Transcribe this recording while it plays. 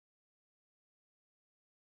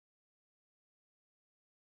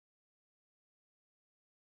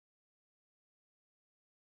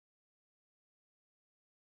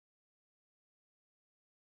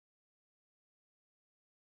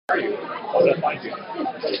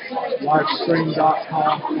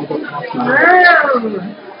Livestream.com.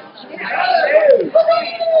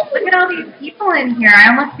 Look at all these people in here. I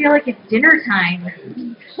almost feel like it's dinner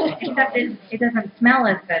time. Except it doesn't smell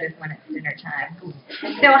as good as when it's dinner time.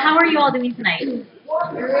 So how are you all doing tonight?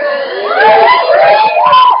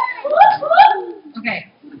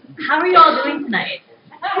 Okay. How are you all doing tonight?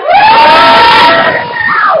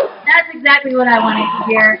 That's exactly what I wanted to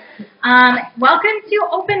hear. Welcome to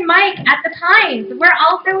Open Mic at the Pines. We're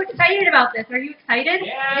all so excited about this. Are you excited?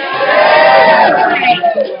 Okay.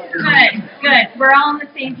 Good. We're all on the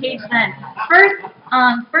same page then. First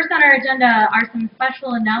on our agenda are some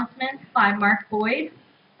special announcements by Mark Boyd.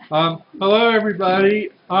 Hello, everybody.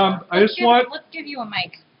 Let's give you a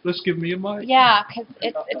mic. Let's give me a mic. Yeah, because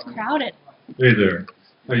it's crowded. Hey there.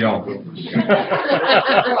 How y'all doing?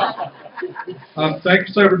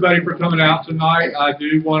 Thanks everybody for coming out tonight. I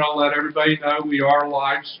do want to let everybody know we are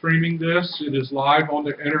live streaming this. It is live on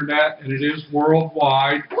the internet and it is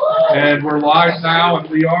worldwide. And we're live now, and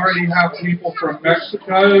we already have people from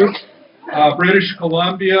Mexico, British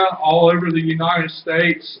Columbia, all over the United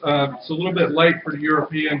States. It's a little bit late for the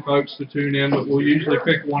European folks to tune in, but we'll usually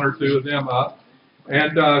pick one or two of them up.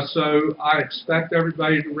 And so I expect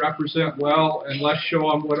everybody to represent well, and let's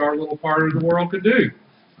show them what our little part of the world can do.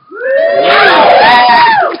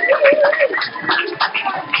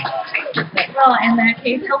 Well, in that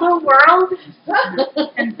case, hello world.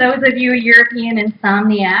 And those of you European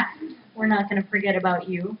insomniacs, we're not going to forget about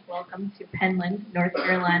you. Welcome to Penland, North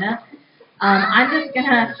Carolina. I'm just going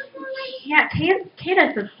to,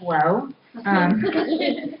 Kata says hello.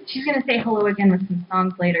 She's going to say hello again with some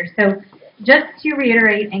songs later. So just to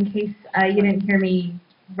reiterate, in case you didn't hear me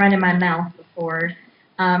running my mouth before,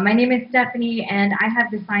 my name is Stephanie, and I have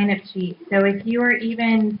the sign-up sheet. So if you are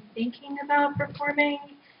even thinking about performing,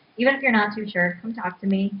 even if you're not too sure, come talk to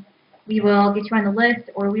me. We will get you on the list,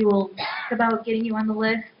 or we will talk about getting you on the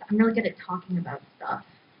list. I'm really good at talking about stuff.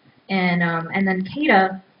 And then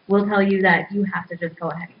Kata will tell you that you have to just go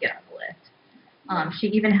ahead and get on the list. She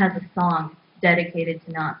even has a song dedicated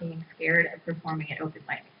to not being scared of performing at open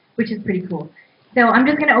mic, which is pretty cool. So I'm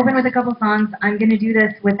just going to open with a couple songs. I'm going to do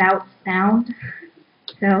this without sound,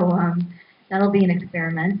 so that'll be an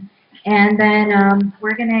experiment. And then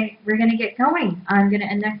we're gonna get going. I'm going to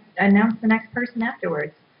announce the next person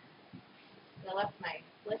afterwards. I left my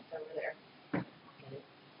list over there.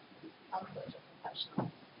 I'm such a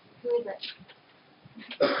professional. Who is it?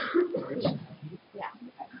 Yeah.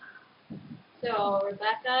 So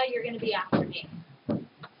Rebecca, you're going to be after me.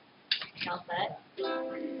 All set?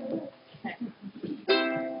 Okay.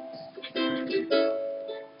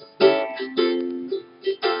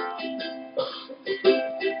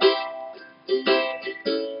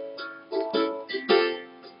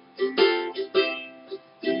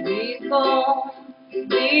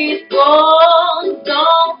 These bones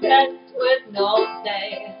don't rest with no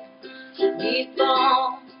day. These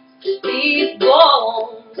bones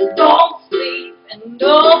don't sleep in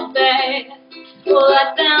no bed.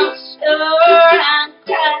 Let them shiver and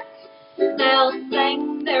crack, they'll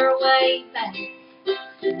sing their way back.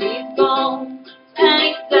 These bones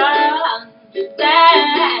ain't done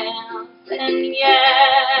dancing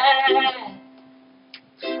yet.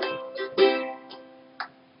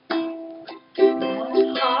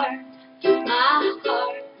 My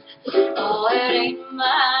heart, oh, it ain't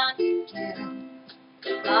mine to tell.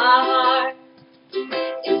 My heart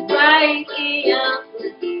is breaking up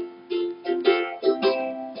with you.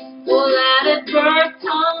 Well, let it burst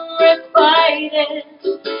unrequited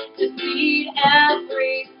to feed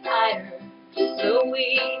every fire, so we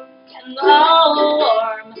can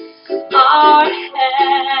warm our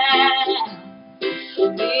hands.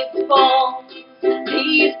 These bones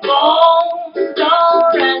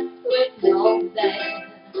don't rest with no bed.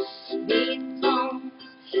 These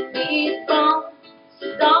bones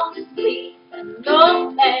don't sleep in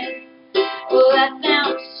no bed. Let them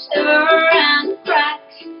shiver and crack,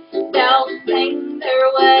 they'll sing their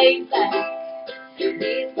way back.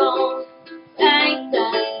 These bones ain't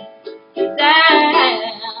done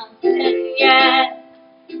dancing yet.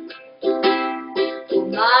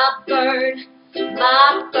 My bird,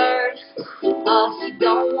 oh, she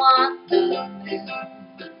don't want the moon.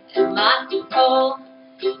 And my soul,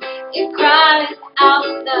 it cries out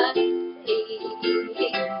the sea.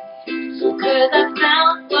 'Cause I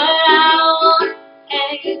found what I want,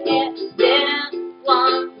 and it didn't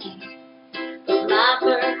want me. But my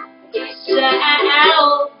bird, it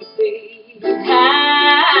shall be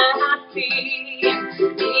happy.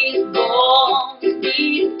 These bones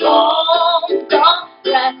don't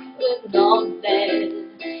rest with no bed.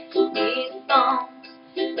 These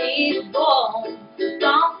these bones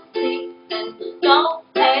don't sleep and don't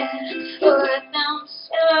pay for them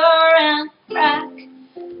sugar and crack.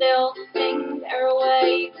 They'll sing their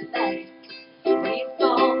way back. These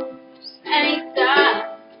bones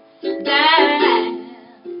anytime dance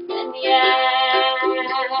and yeah.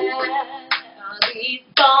 These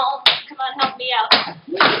bones, come on, help me out.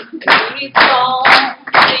 These bones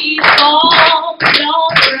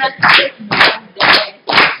don't rest no day.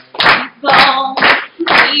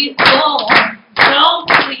 These bones don't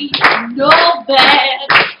sleep no bed.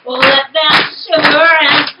 Let them sugar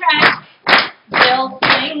and crack. They'll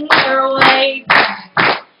sing their way back.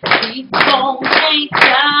 These bones ain't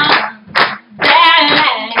done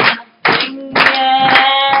dancing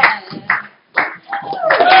yet.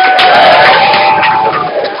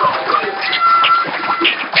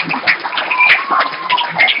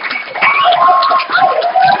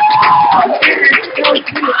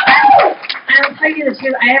 I'll tell you the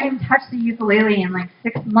truth, I haven't touched the ukulele in like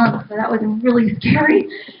 6 months, so that was really scary.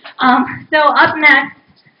 So up next,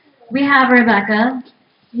 we have Rebecca.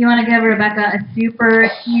 You want to give Rebecca a super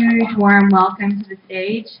huge warm welcome to the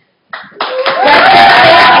stage?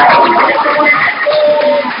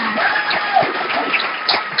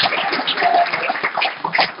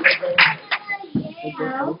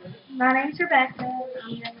 Hello, my name's Rebecca. I'm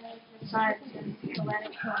going to recite the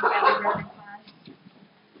poetic poem that we wrote in class.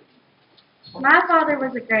 My father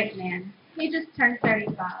was a great man. He just turned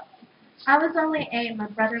 35. I was only 8, my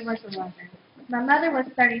brother was 11. My mother was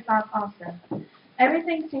 35 also.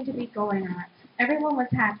 Everything seemed to be going right. Everyone was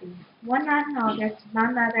happy. One night in August,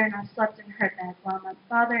 my mother and I slept in her bed while my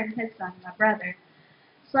father and his son, my brother,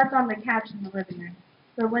 slept on the couch in the living room.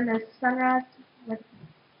 But when the sun rised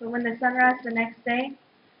the next day,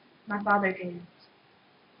 my father didn't.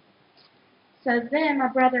 So then my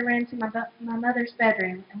brother ran to my mother's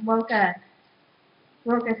bedroom and woke us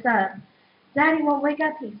up. Daddy won't wake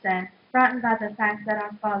up, he said, frightened by the fact that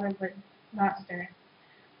our father would not stir.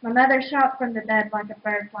 My mother shot from the bed like a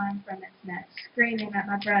bird flying from its nest, screaming at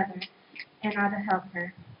my brother and I to help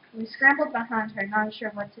her. We scrambled behind her, not sure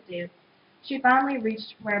what to do. She finally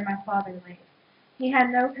reached where my father lay. He had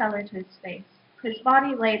no color to his face. His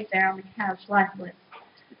body laid there on the couch, lifeless.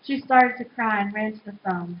 She started to cry and ran to the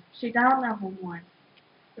phone. She dialed 911.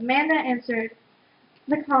 The man that answered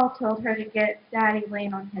the call told her to get Daddy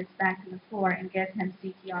laying on his back on the floor and give him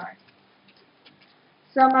CPR.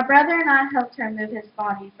 So my brother and I helped her move his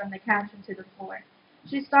body from the couch into the floor.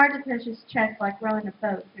 She started to push his chest like rowing a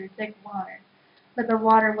boat through thick water, but the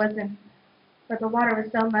water was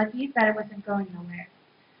so muggy that it wasn't going nowhere.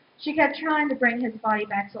 She kept trying to bring his body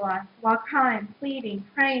back to life, while crying, pleading,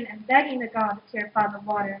 praying, and begging to God to purify the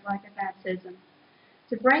water like a baptism,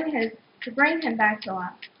 to bring him back to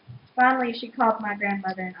life. Finally, she called my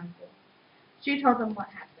grandmother and uncle. She told them what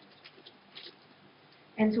happened,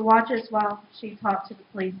 and to watch us while she talked to the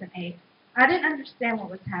police and aid. I didn't understand what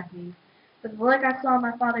was happening, but the look I saw on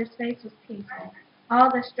my father's face was peaceful. All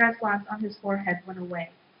the stress lines on his forehead went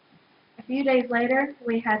away. A few days later,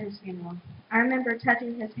 we had his funeral. I remember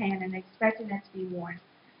touching his hand and expecting it to be warm,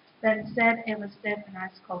 but instead it was stiff and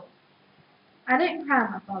ice cold. I didn't cry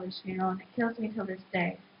at my father's funeral, and it kills me till this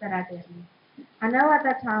day that I didn't. I know at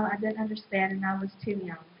that time I didn't understand and I was too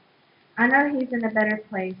young. I know he's in a better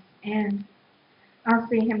place, and I'll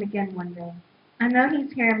see him again one day. I know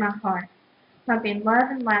he's here in my heart, pumping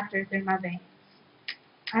love and laughter through my veins.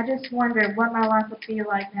 I just wonder what my life would be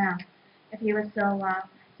like now if he was still alive,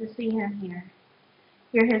 to see him here,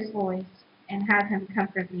 hear his voice, and have him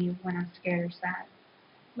comfort me when I'm scared or sad.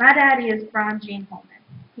 My daddy is Brian Gene Holman.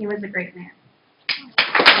 He was a great man.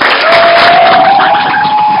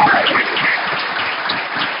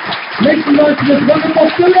 Make some noise for this wonderful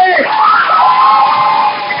student!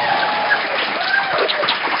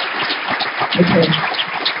 Okay.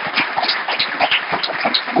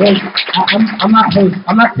 Well, I'm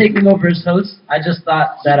not taking over as host. I just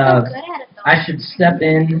thought that I should step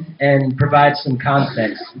in and provide some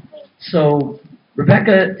context. So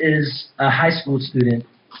Rebecca is a high school student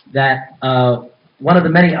that one of the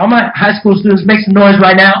many. All my high school students, make some noise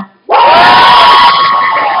right now.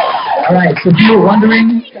 All right. So if you were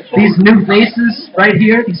wondering, these new faces right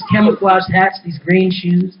here, these camouflage hats, these green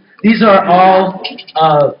shoes, these are all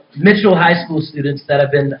Mitchell High School students that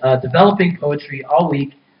have been developing poetry all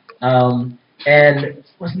week. And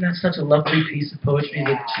wasn't that such a lovely piece of poetry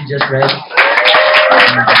that she just read?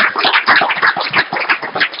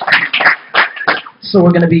 So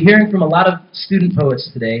we're going to be hearing from a lot of student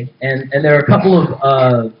poets today, and there are a couple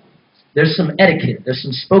of, there's some etiquette, there's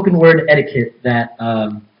some spoken word etiquette that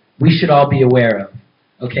we should all be aware of.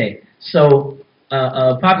 Okay, so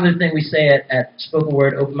a popular thing we say at spoken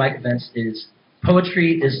word open mic events is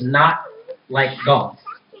poetry is not like golf.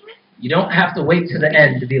 You don't have to wait to the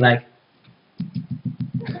end to be like,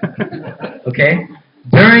 okay?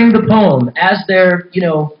 During the poem, as they're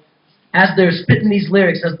spitting these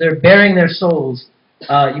lyrics, as they're bearing their souls,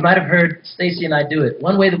 you might have heard Stacy and I do it.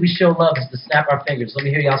 One way that we show love is to snap our fingers. Let me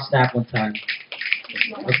hear y'all snap one time.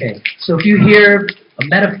 Okay, so if you hear a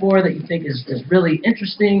metaphor that you think is really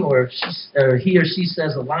interesting, or he or she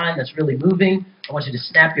says a line that's really moving, I want you to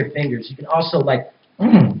snap your fingers. You can also like,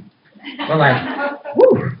 or like,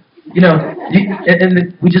 woo.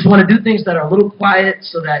 And we just want to do things that are a little quiet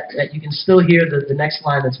so that you can still hear the next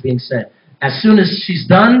line that's being said. As soon as she's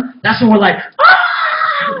done, that's when we're like,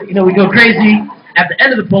 ah! We go crazy at the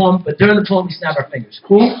end of the poem, but during the poem we snap our fingers.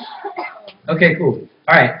 Cool? Okay, cool.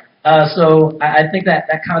 All right. So I think that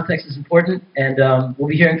context is important, and we'll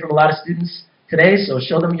be hearing from a lot of students today, so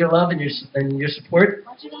show them your love and your support.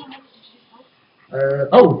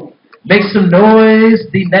 Make some noise.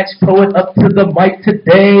 The next poet up to the mic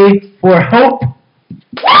today for Hope.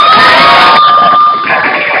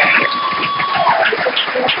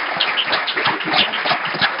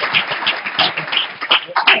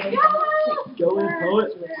 Go in, poet.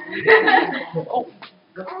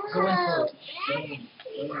 Go in, poet.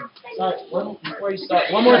 Sorry, before you start,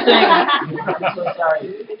 one more thing. I'm so sorry.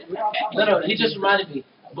 No, he just reminded me.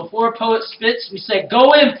 Before a poet spits, we say,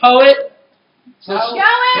 "Go in, poet." So, go in,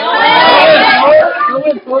 poet! Go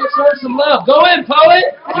in, poet. Show us some love. Go in,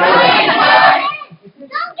 poet! Go in, poet!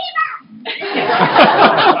 Don't give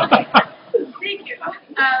up! Thank you.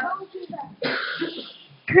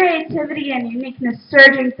 Creativity and uniqueness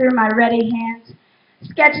surging through my ready hands.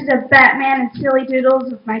 Sketches of Batman and silly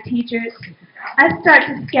doodles with my teachers. I start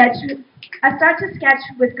to sketch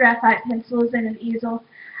with graphite pencils and an easel.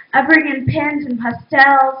 I bring in pens and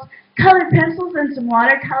pastels, colored pencils and some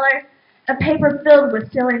watercolor. A paper filled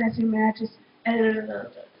with silliness and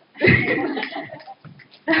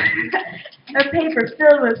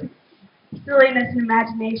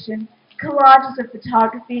imagination, collages of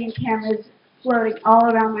photography and cameras floating all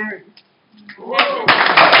around my room.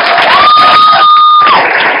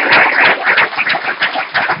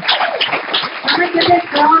 Oh my goodness,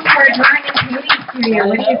 going for a drawing and painting studio.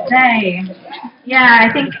 What do you say? Yeah,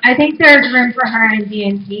 I think there's room for her in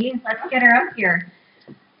D&T. Let's get her up here.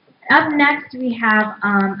 Up next, we have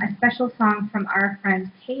a special song from our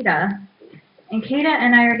friend Kata. And Kata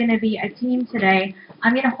and I are going to be a team today.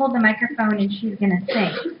 I'm going to hold the microphone and she's going to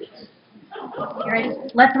sing. You ready?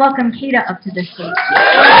 Let's welcome Kata up to the stage.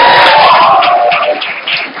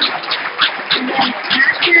 And then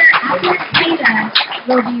after Kata,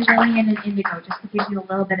 we'll be Lillian and Indigo, just to give you a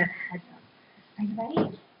little bit of a heads up. Are you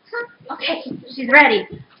ready? Okay, she's ready.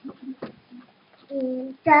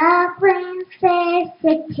 In the princess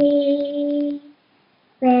city,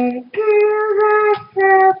 where girls are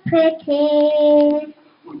so pretty,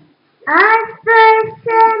 I first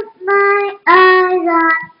set my eyes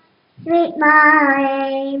on sweet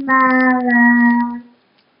Mara.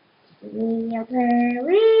 We'll play,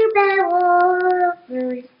 we walk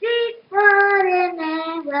through street, water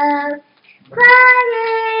and road,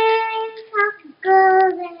 crying like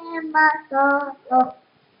girls in my soul.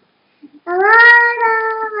 Alive,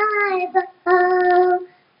 alive, oh,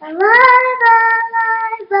 alive,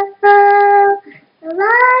 alive, oh,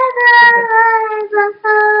 alive, alive,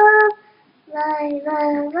 oh, alive,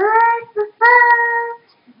 alive, oh,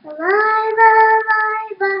 alive,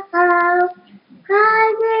 alive, oh,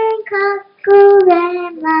 crying cuckoo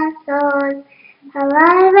in my soul.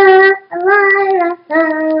 Alive, alive,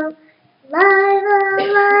 oh, alive,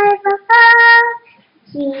 alive, oh.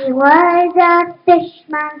 He was a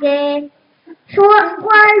fishmonger, short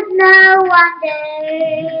was no wonder.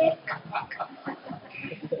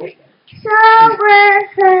 So were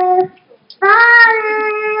her father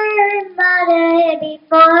and mother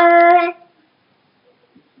before.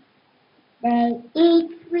 They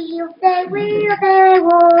each wheel, they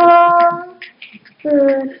walk.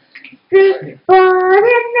 Good street born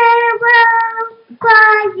in their world,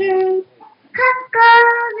 crying,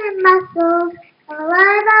 cockles and mussels.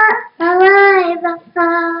 Alive, alive,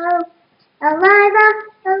 oh, alive,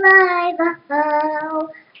 alive,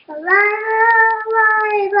 oh, alive,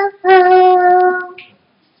 alive, oh.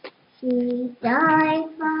 She died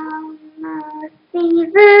from a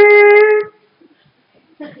fever,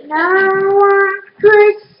 but no one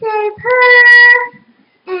could save her,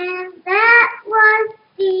 and that was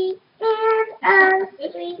the end of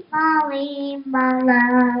sweet Molly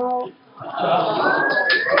Malone.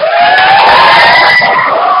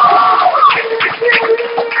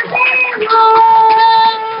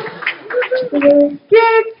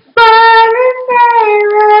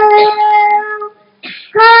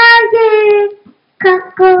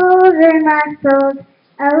 in my soul.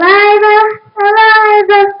 Alive, alive,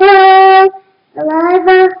 oh, alive,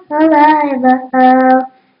 alive, oh,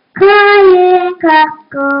 crying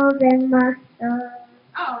cockles in my soul.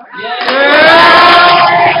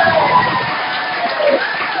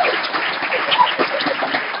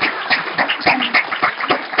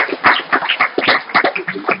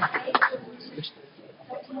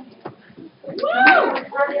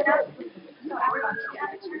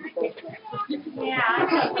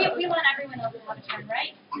 Yeah, we want everyone else to have a turn,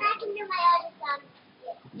 right? And I can do my other song.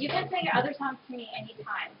 You can sing your other songs to me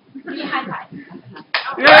anytime. Give me a high five.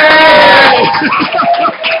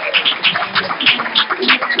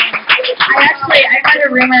 I read a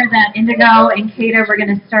rumor that Indigo and Kata were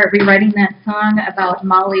going to start rewriting that song about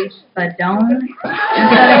Molly Spadone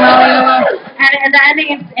instead of Molly. And the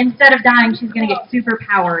ending, instead of dying, she's going to get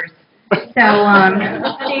superpowers. So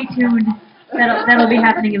stay tuned. That'll be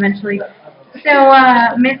happening eventually. So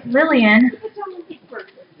Miss Lillian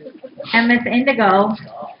and Miss Indigo,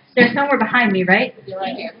 they're somewhere behind me, right?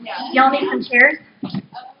 Y'all need some chairs?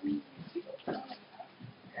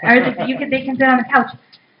 Or they can sit on the couch.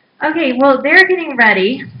 Okay, well, they're getting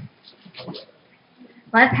ready.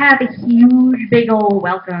 Let's have a huge, big old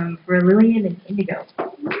welcome for Lillian and Indigo.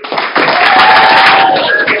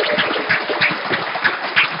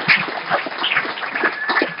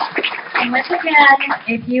 And once again,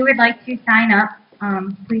 if you would like to sign up,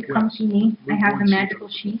 please come see me. I have the magical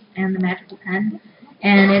sheet and the magical pen.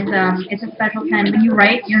 And it's a special pen. When you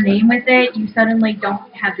write your name with it, you suddenly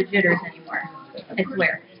don't have the jitters anymore. I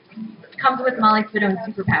swear. Comes with Molly Spadone's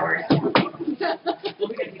superpowers.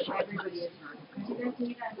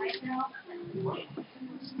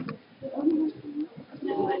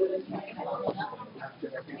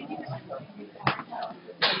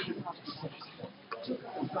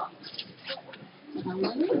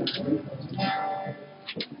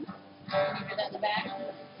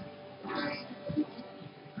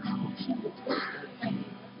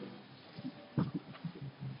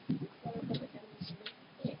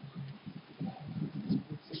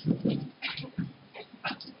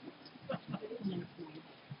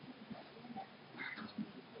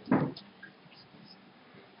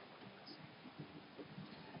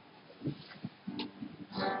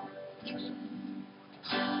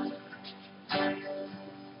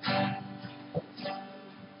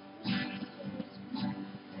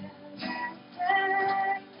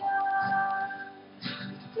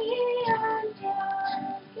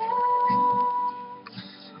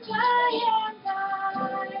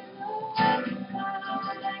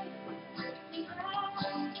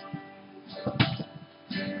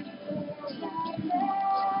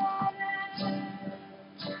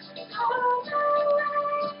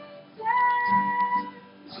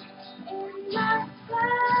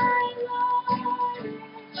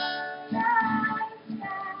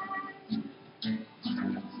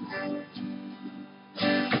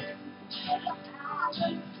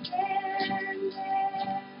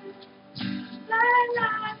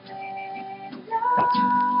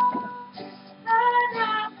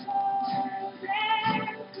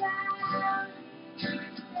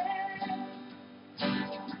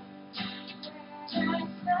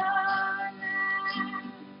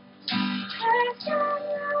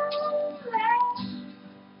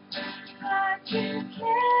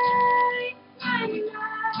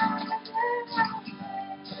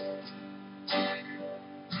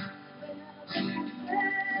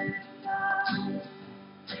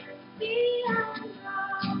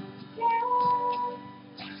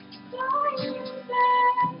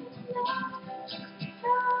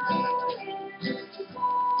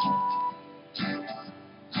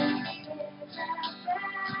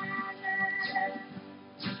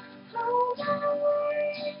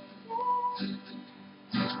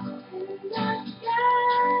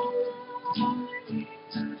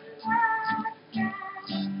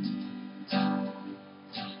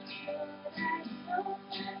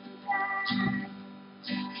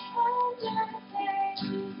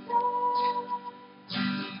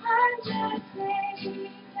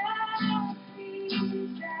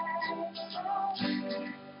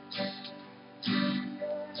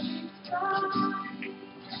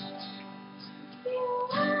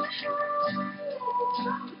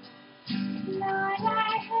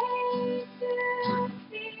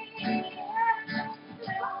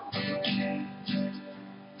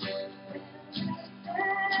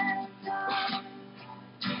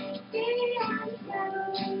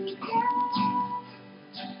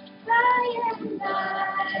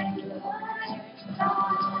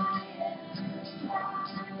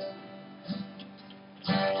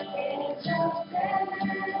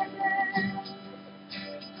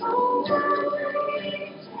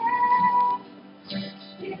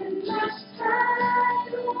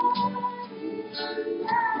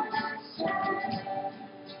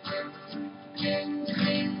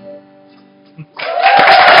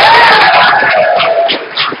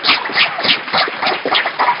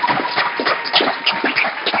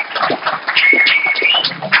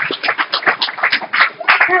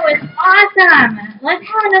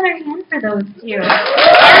 for those two. And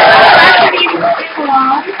sing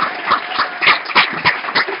along.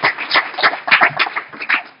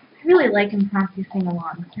 I really like impromptu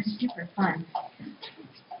sing-alongs. They're super fun.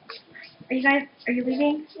 Are you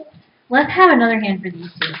leaving? Let's have another hand for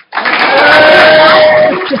these two.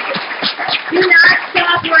 Do not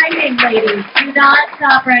stop writing, ladies. Do not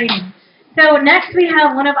stop writing. So next we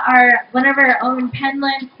have one of our own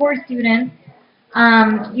Penland core students.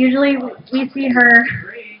 Usually we see her.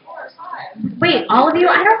 Wait, all of you?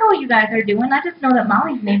 I don't know what you guys are doing. I just know that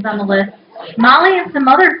Molly's name's on the list. Molly and some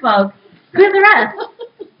other folks. Who's the rest?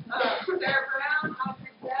 Sarah Brown,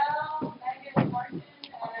 Patrick Bell, Megan Martin,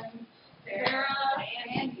 and Sarah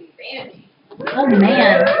and Sandy. Oh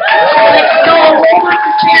man. Let's go over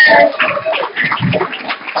to Sarah.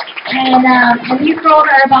 And these girls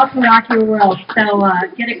are about to rock your world, so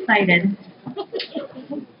get excited.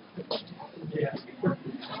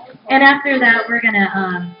 And after that, we're gonna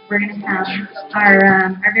have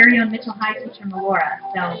our very own Mitchell High teacher Melora.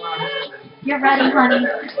 So get ready, honey.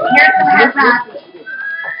 Here's some heads up.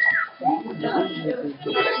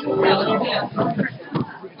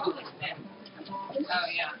 Oh,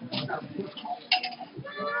 yeah.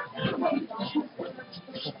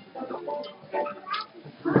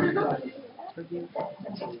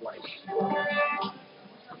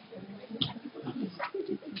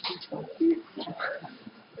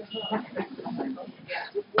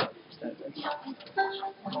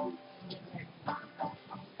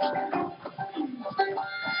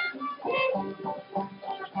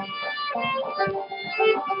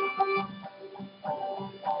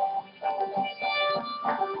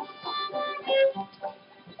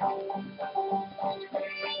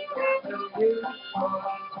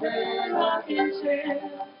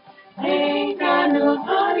 Ain't got no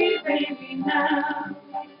honey, baby, now.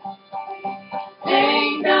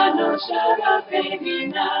 Ain't got no sugar, baby,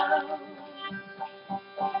 now.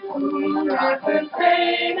 Who rock the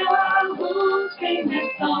cradle, who sing this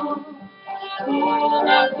song? Who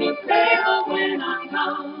rock the cradle when I'm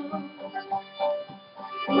gone?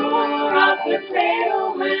 Who rock the cradle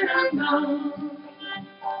when I'm gone?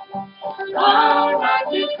 I'll rock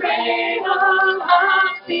the cradle,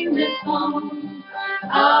 I'll sing this song.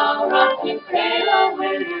 I'll rock the cradle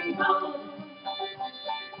when I'm gone.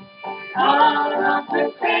 I'll rock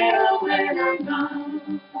the cradle when I'm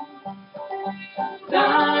gone.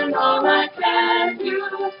 Done all I can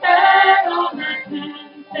do, said all I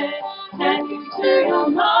can say. Send you to your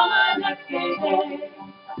mama next day.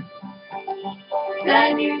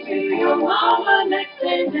 Send you to your mama next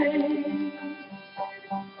day.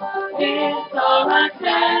 It's all I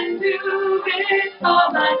can do, it's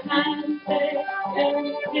all I can say.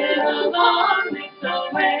 And get along this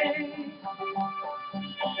way.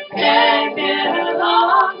 Can't get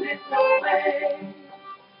along this way.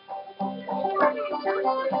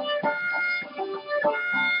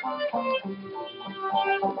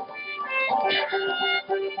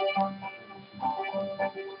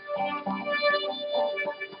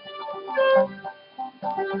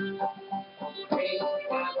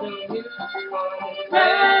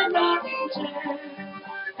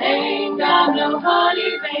 Ain't got no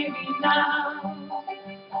honey, baby, now.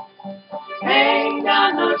 Ain't got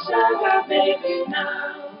no sugar, baby,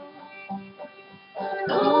 now.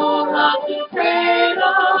 Who rock the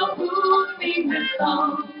cradle, who sing the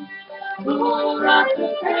song? Who rock the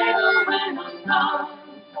cradle when I'm gone?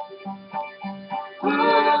 Who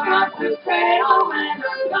rock the cradle when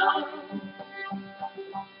I'm gone?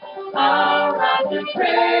 I'll rock the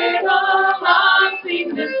cradle, I'll sing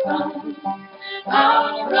the song.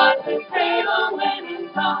 I'll rock the cradle when I'm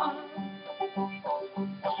gone.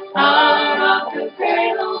 I'll rock the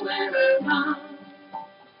cradle when I'm gone.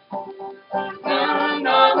 Done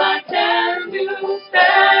all I can do,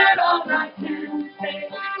 said all I can say.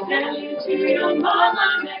 Send you to your mama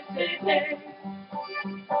next day.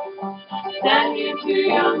 Send you to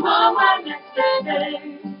your mama next day.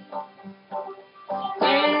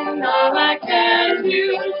 And all I can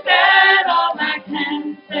do, said all I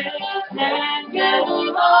can say. And get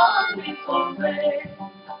along this way.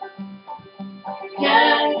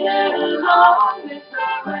 Can't get along this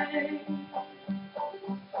way.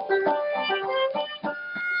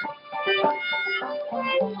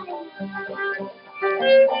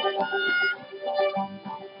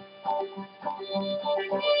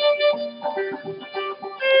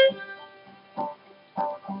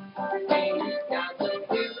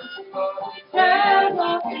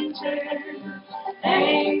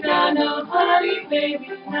 Ain't got no honey, baby,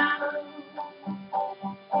 now.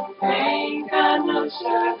 Ain't got no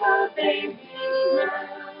sugar, baby,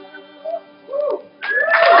 now.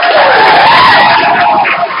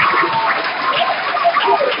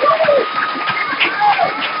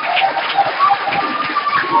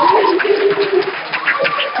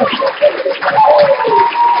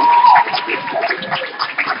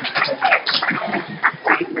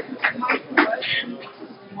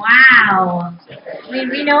 Wow. I mean,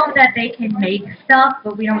 we know that they can make stuff,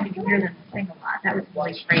 but we don't get to hear them sing a lot. That was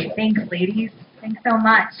really great. Thanks, ladies. Thanks so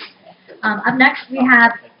much. Up next, we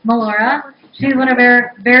have Melora. She's one of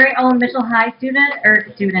our very own Mitchell High students.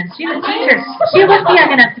 She's a teacher. She looks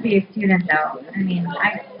young enough to be a student, though. I mean,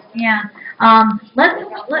 yeah.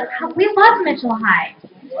 We love Mitchell High.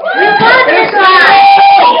 We love Mitchell High.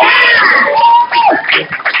 Yeah.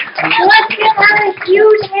 So let's give her a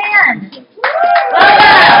huge hand.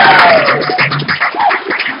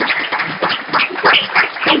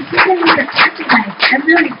 I'm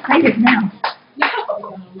really excited now.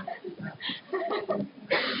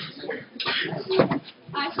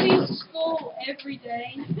 I teach school every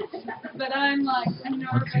day, but I'm like a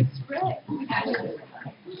nervous wreck.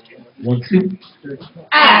 1, 2.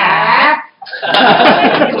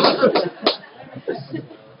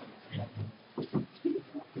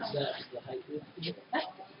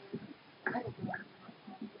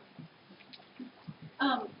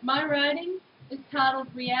 My writing is titled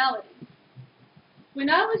Reality. When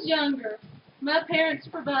I was younger, my parents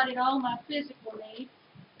provided all my physical needs: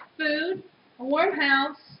 food, a warm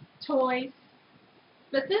house, toys.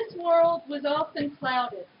 But this world was often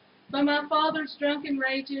clouded by my father's drunken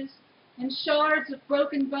rages, and shards of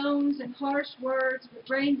broken bones and harsh words would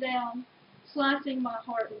rain down, slicing my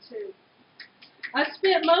heart in two. I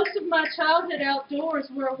spent most of my childhood outdoors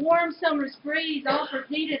where a warm summer's breeze offered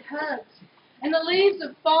needed hugs, and the leaves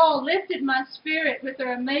of fall lifted my spirit with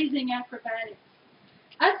their amazing acrobatics.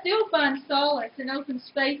 I still find solace in open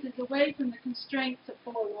spaces away from the constraints of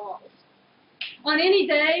four walls. On any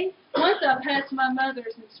day, once I've passed my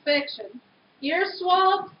mother's inspection, ears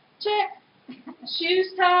swabbed, check.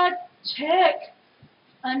 Shoes tied, check.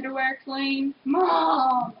 Underwear clean,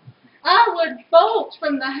 Mom. I would bolt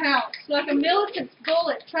from the house like a militant's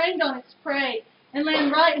bullet trained on its prey and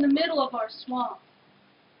land right in the middle of our swamp.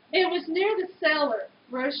 It was near the cellar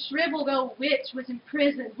where a shriveled old witch was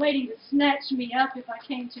imprisoned, waiting to snatch me up if I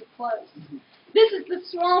came too close. This is the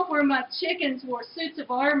swamp where my chickens wore suits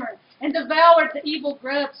of armor and devoured the evil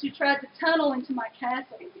grubs who tried to tunnel into my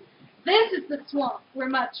castle. This is the swamp where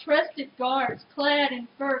my trusted guards, clad in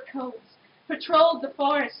fur coats, patrolled the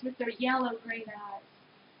forest with their yellow-green eyes.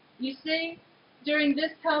 You see, during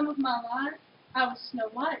this time of my life, I was Snow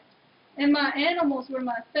White, and my animals were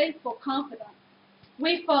my faithful confidants.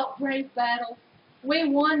 We fought brave battles. We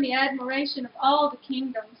won the admiration of all the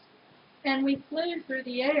kingdoms, and we flew through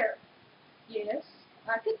the air. Yes,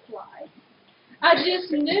 I could fly. I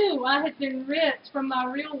just knew I had been ripped from my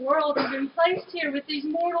real world and been placed here with these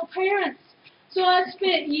mortal parents. So I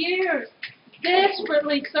spent years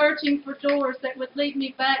desperately searching for doors that would lead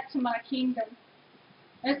me back to my kingdom.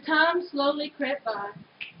 As time slowly crept by,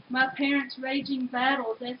 my parents' raging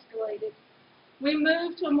battles escalated. We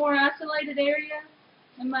moved to a more isolated area,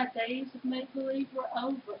 and my days of make-believe were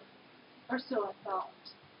over, or so I thought.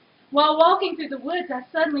 While walking through the woods, I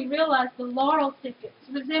suddenly realized the laurel thickets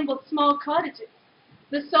resembled small cottages.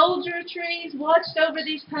 The soldier trees watched over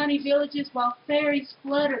these tiny villages while fairies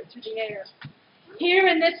fluttered through the air. Here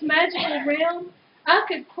in this magical realm, I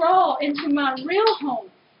could crawl into my real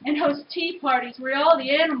home and host tea parties where all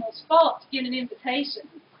the animals fought to get an invitation.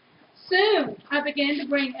 Soon, I began to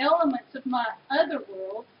bring elements of my other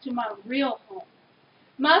world to my real home.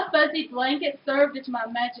 My fuzzy blanket served as my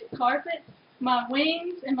magic carpet, my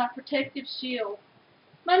wings, and my protective shield.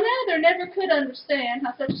 My mother never could understand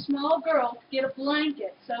how such a small girl could get a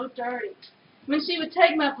blanket so dirty. When she would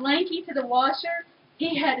take my blankie to the washer,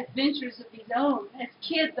 he had adventures of his own, as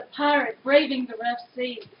Kid the pirate braving the rough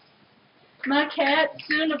seas. My cats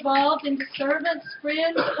soon evolved into servants,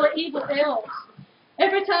 friends, or evil elves.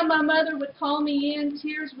 Every time my mother would call me in,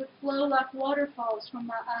 tears would flow like waterfalls from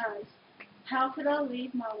my eyes. How could I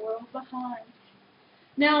leave my world behind?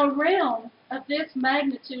 Now, a realm of this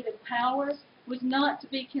magnitude and power was not to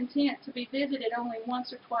be content to be visited only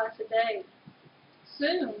once or twice a day.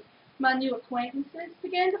 Soon, my new acquaintances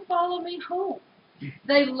began to follow me home.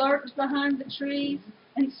 They lurked behind the trees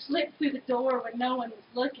and slipped through the door when no one was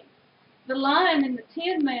looking. The lion and the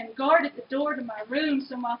tin man guarded the door to my room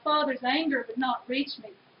so my father's anger would not reach me.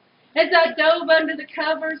 As I dove under the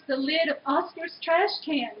covers, the lid of Oscar's trash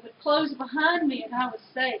can would close behind me and I was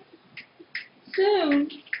safe. Soon,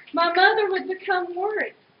 my mother would become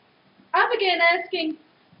worried. I began asking,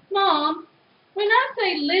 Mom, when I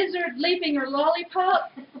say lizard, leaping, or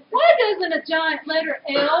lollipop, why doesn't a giant letter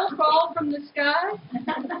L fall from the sky?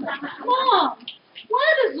 Mom,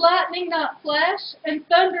 why does lightning not flash and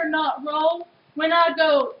thunder not roll when I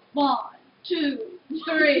go 1, 2,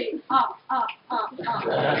 3, ah, ah, ah, ah?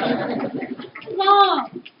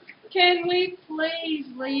 Mom, can we please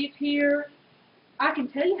leave here? I can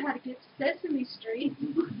tell you how to get to Sesame Street.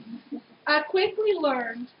 I quickly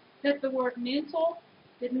learned that the word mental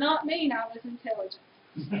did not mean I was intelligent.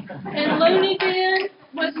 And Looney Bin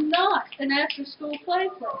was not an after-school play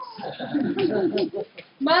place.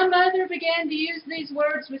 My mother began to use these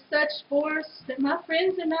words with such force that my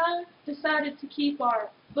friends and I decided to keep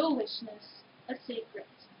our foolishness a secret.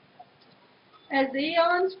 As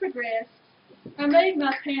eons progressed, I made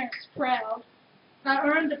my parents proud. I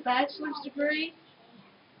earned a bachelor's degree,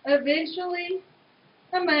 eventually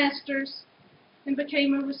a master's, and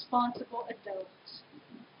became a responsible adult.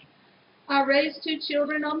 I raised 2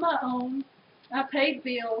 children on my own. I paid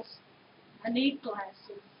bills. I need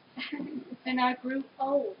glasses. And I grew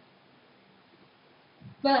old.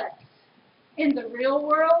 But in the real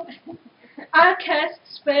world, I cast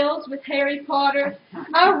spells with Harry Potter.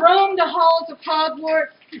 I roam the halls of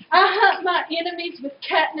Hogwarts. I hunt my enemies with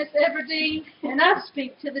Katniss Everdeen, and I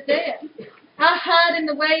speak to the dead. I hide in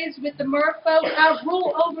the waves with the merfolk. I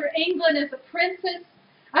rule over England as a princess.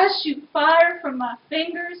 I shoot fire from my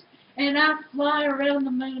fingers, and I fly around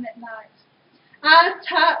the moon at night. I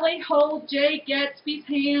tightly hold Jay Gatsby's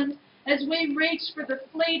hand as we reach for the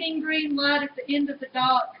fleeting green light at the end of the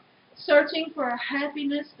dock, searching for a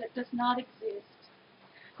happiness that does not exist.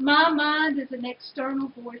 My mind is an internal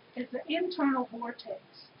vortex.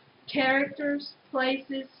 Characters,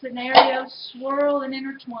 places, scenarios swirl and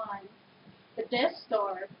intertwine. The Death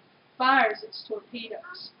Star fires its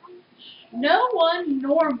torpedoes. No one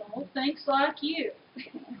normal thinks like you.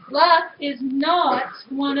 Life is not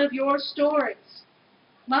one of your stories.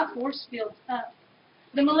 My force field's up.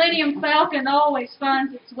 The Millennium Falcon always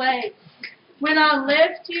finds its way. When I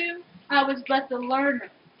left you, I was but the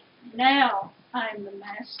learner. Now I am the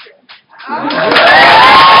master.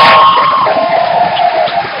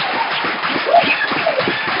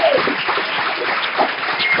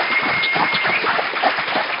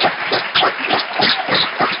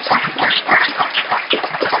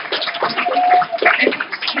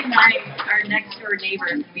 Our next door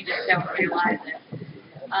neighbors, and we just don't realize it.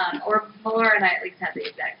 Or Melora and I at least had the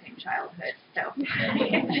exact same childhood, so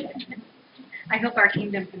I hope our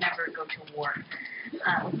kingdoms never go to war.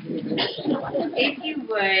 If you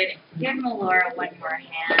would, give Melora one more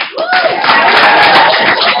hand.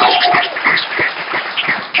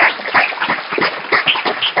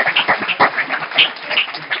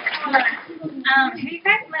 Have you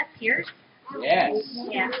guys met Pierce? Yes.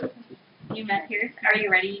 Yeah. You met Pierce. Are you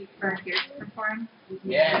ready for Pierce to perform?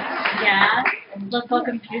 Yes. Yeah? Let's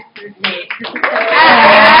welcome Pierce to the stage. This is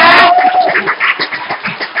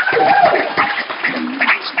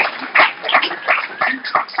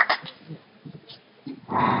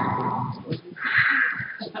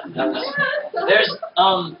There's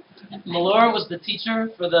Melora was the teacher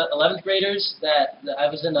for the 11th graders that I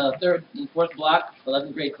was in a 3rd and 4th block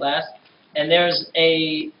 11th grade class, and there's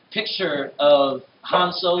a picture of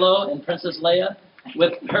Han Solo and Princess Leia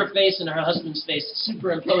with her face and her husband's face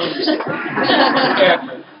superimposed on the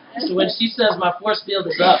character. So when she says my force field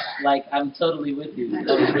is up, like I'm totally with you. That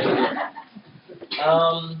was really good.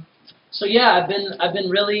 So yeah, I've been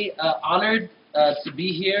really honored to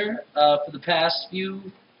be here for the past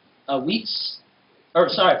few weeks, or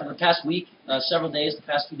sorry, for the past week, several days, the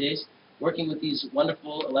past few days, working with these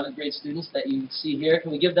wonderful 11th grade students that you see here.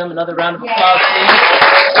 Can we give them another round of applause, please?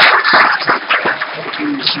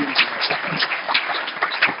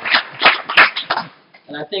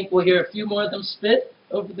 And I think we'll hear a few more of them spit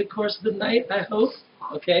over the course of the night, I hope.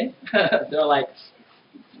 Okay? They're like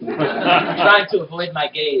trying to avoid my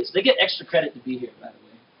gaze. They get extra credit to be here, by the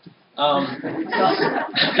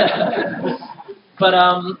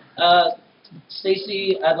way.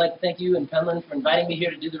 Stacy, I'd like to thank you and Penland for inviting me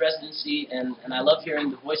here to do the residency, and I love hearing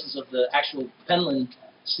the voices of the actual Penland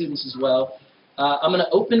students as well. I'm going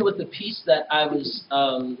to open with a piece that I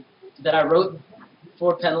wrote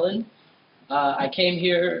for Penland. I came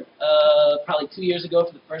here probably 2 years ago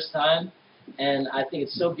for the first time, and I think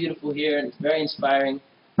it's so beautiful here and it's very inspiring.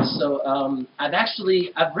 So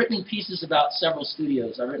I've written pieces about several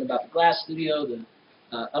studios. I've written about the glass studio, the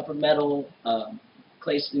upper metal,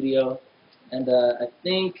 clay studio, and I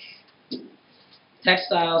think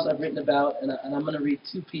textiles I've written about, and I'm going to read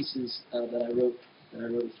 2 pieces that I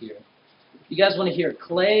wrote here. You guys want to hear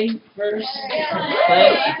clay first?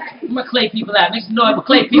 Clay? Where my clay people at? Make some noise for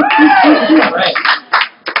clay people. All right.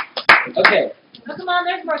 Okay. Oh, come on,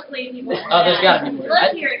 there's more clay people. Oh, there's got to be more.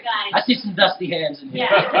 Let's hear it, guys. I see some dusty hands in here.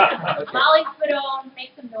 Yeah. Okay. Molly Spadone,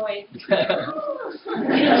 make some noise.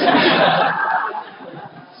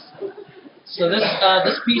 So this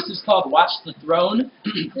piece is called Watch the Throne,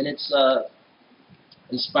 and it's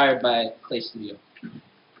inspired by Clay Studio.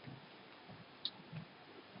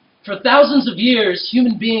 For thousands of years,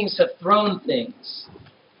 human beings have thrown things.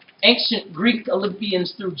 Ancient Greek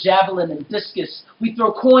Olympians threw javelin and discus. We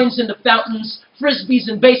throw coins into fountains, frisbees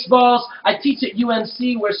and baseballs. I teach at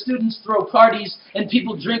UNC where students throw parties and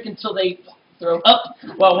people drink until they throw up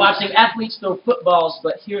while watching athletes throw footballs.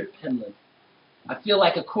 But here at Penland, I feel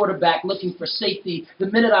like a quarterback looking for safety.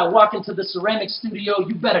 The minute I walk into the ceramic studio,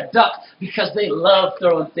 you better duck because they love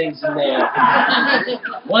throwing things in there.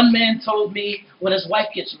 One man told me when his wife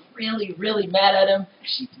gets really, really mad at him,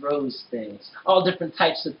 she throws things. All different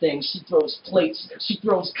types of things. She throws plates. She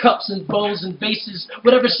throws cups and bowls and vases,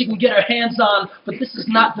 whatever she can get her hands on. But this is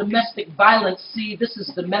not domestic violence, see? This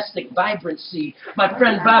is domestic vibrancy. My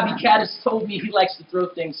friend Bobby Caddis told me he likes to throw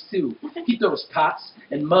things too. He throws pots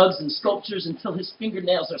and mugs and sculptures until his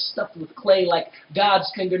fingernails are stuffed with clay like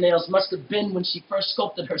God's fingernails must have been when she first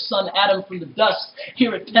sculpted her son Adam from the dust.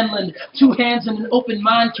 Here at Penland, 2 hands and an open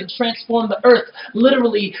mind can transform the earth,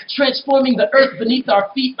 literally transforming the earth beneath our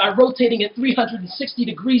feet by rotating it 360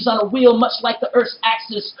 degrees on a wheel, much like the Earth's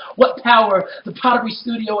axis. What power! The pottery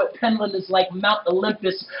studio at Penland is like Mount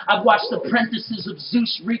Olympus. I've watched apprentices of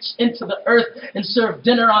Zeus reach into the earth and serve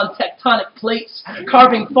dinner on tectonic plates,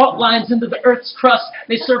 carving fault lines into the earth's crust.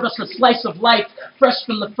 They serve us a slice of life, fresh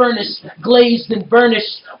from the furnace, glazed and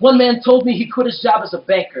burnished. One man told me he quit his job as a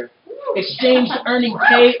banker, exchanged earning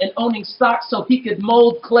pay and owning stock so he could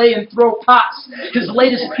mold clay and throw pots. His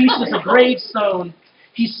latest piece is a gravestone.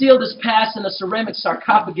 He sealed his past in a ceramic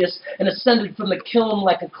sarcophagus and ascended from the kiln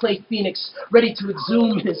like a clay phoenix, ready to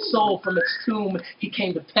exhume his soul from its tomb. He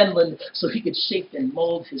came to Penland so he could shape and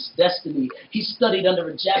mold his destiny. He studied under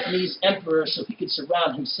a Japanese emperor so he could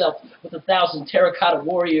surround himself with 1,000 terracotta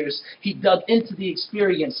warriors. He dug into the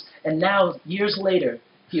experience, and now, years later,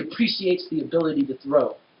 he appreciates the ability to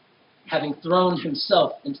throw, having thrown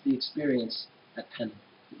himself into the experience at Penland.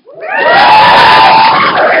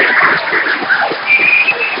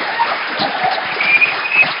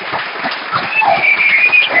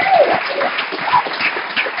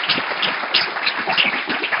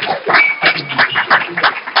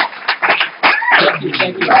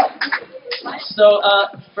 Thank you. So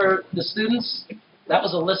for the students, that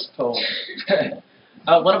was a list poem.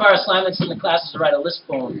 One of our assignments in the class is to write a list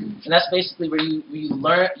poem, and that's basically where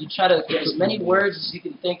you try to get as many words as you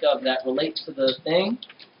can think of that relate to the thing,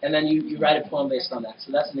 and then you write a poem based on that.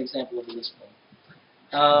 So that's an example of a list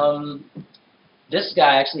poem. This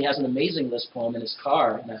guy actually has an amazing list poem in his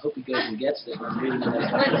car, and I hope he goes and gets it. I'm reading it.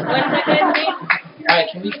 What's that guy's name? All right,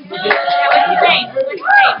 can we get? What's his name? What's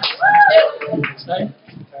his name? Sorry?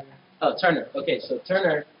 Oh, Turner. Okay, so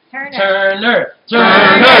Turner. Turner. Turner. Turner,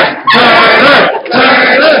 Turner,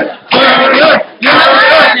 Turner, Turner,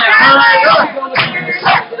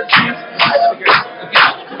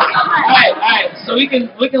 Alright, so we can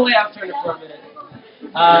lay out Turner for a minute.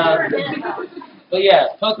 But yeah,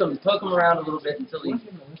 poke him around a little bit until he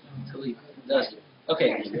does it.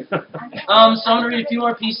 Okay. So I'm gonna read a few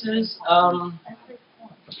more pieces.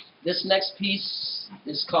 This next piece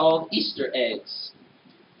is called Easter eggs.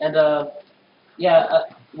 And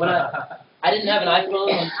when I didn't have an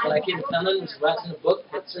iPhone when I came to Penland, I was writing a book,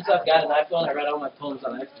 but since I've got an iPhone, I write all my poems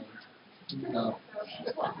on iPhone.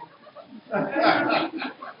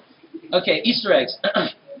 Okay, Easter eggs.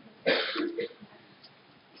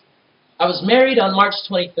 I was married on March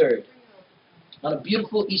 23rd, on a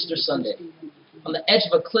beautiful Easter Sunday. On the edge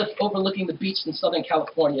of a cliff overlooking the beach in Southern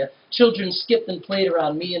California, children skipped and played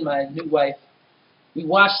around me and my new wife. We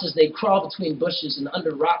watched as they crawled between bushes and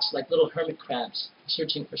under rocks like little hermit crabs,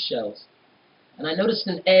 searching for shells. And I noticed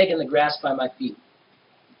an egg in the grass by my feet.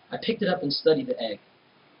 I picked it up and studied the egg.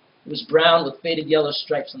 It was brown with faded yellow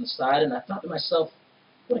stripes on the side, and I thought to myself,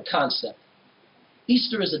 what a concept.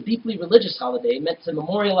 Easter is a deeply religious holiday meant to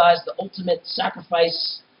memorialize the ultimate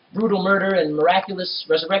sacrifice, brutal murder, and miraculous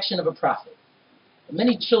resurrection of a prophet. But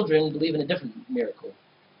many children believe in a different miracle,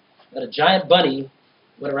 that a giant bunny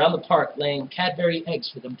went around the park laying Cadbury eggs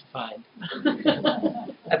for them to find.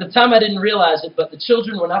 At the time I didn't realize it, but the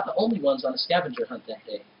children were not the only ones on a scavenger hunt that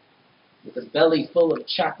day. With a belly full of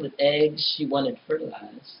chocolate eggs she wanted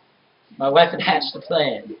fertilized, my wife had hatched a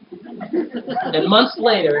plan. And months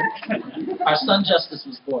later, our son Justice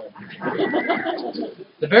was born.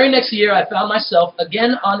 The very next year, I found myself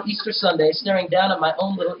again on Easter Sunday staring down at my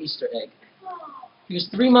own little Easter egg. He was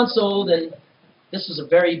 3 months old, and this was a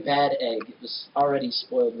very bad egg. It was already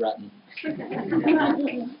spoiled rotten.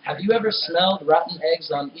 Have you ever smelled rotten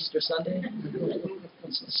eggs on Easter Sunday?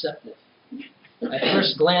 It's deceptive. At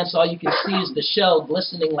first glance, all you can see is the shell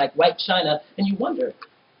glistening like white china, and you wonder,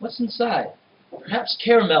 what's inside? Perhaps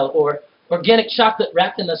caramel or organic chocolate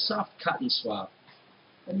wrapped in a soft cotton swab.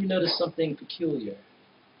 Then you notice something peculiar.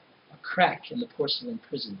 crack in the porcelain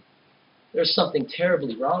prison. There's something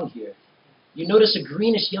terribly wrong here. You notice a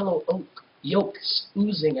greenish-yellow yolk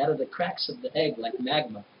oozing out of the cracks of the egg like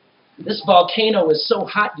magma. This volcano is so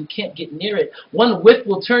hot you can't get near it. One whiff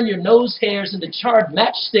will turn your nose hairs into charred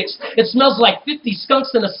matchsticks. It smells like 50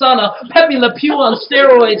 skunks in a sauna. Pepe Le Pew on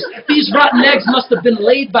steroids. These rotten eggs must have been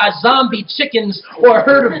laid by zombie chickens or a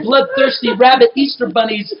herd of bloodthirsty rabbit Easter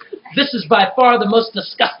bunnies. This is by far the most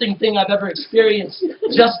disgusting thing I've ever experienced.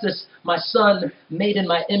 Justice, my son, made in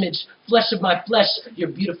my image, flesh of my flesh, your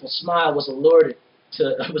beautiful smile was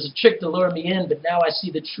a trick to lure me in, but now I see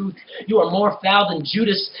the truth. You are more foul than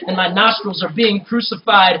Judas, and my nostrils are being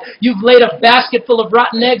crucified. You've laid a basket full of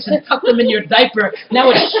rotten eggs and tucked them in your diaper. Now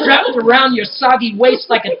it's strapped around your soggy waist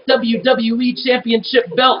like a WWE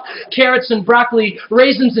championship belt. Carrots and broccoli,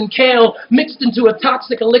 raisins and kale, mixed into a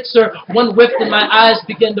toxic elixir. One whiff and my eyes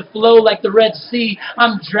begin to flow like the Red Sea.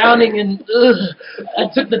 I'm drowning in I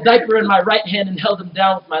took the diaper in my right hand and held him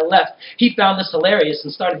down with my left. He found this hilarious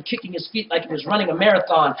and started kicking his feet like he was running a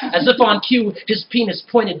marathon. As if on cue, his penis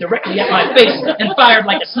pointed directly at my face and fired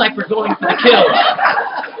like a sniper going for the kill.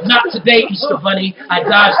 Not today, Easter Bunny. I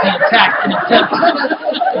dodged the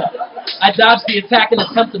attack and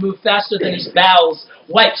attempt to move faster than his bowels.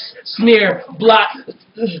 Wipes, smear, blot,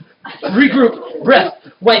 regroup, breath,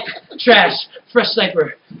 wipe, trash, fresh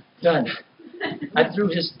diaper. Done. I threw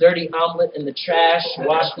his dirty omelet in the trash,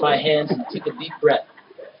 washed my hands, and took a deep breath.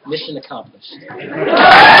 Mission accomplished.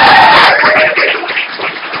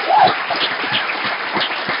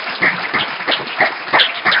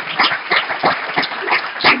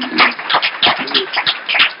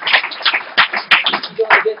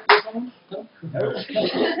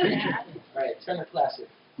 Alright, Turner Classic.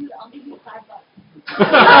 I'll give you $5.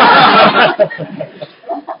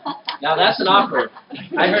 Now that's an offer.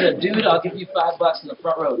 I heard a dude, I'll give you $5 in the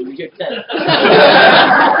front row. You get 10.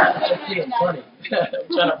 15, 20. We're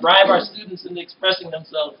trying to bribe our students into expressing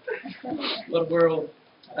themselves. What a world.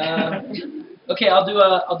 Okay, I'll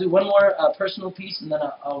do one more personal piece, and then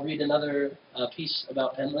I'll read another piece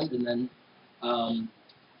about Penland, and then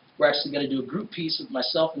we're actually going to do a group piece with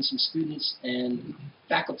myself and some students and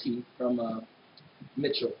faculty from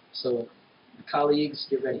Mitchell. So, colleagues,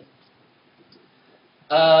 get ready.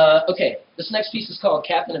 Okay, this next piece is called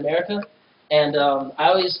Captain America, and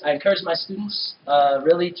I encourage my students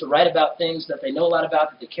really to write about things that they know a lot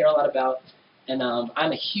about, that they care a lot about, and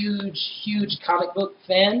I'm a huge comic book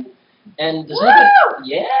fan. And does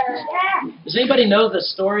anybody know the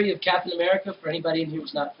story of Captain America? For anybody in here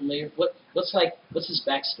who's not familiar, what's his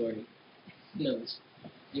backstory? Who knows?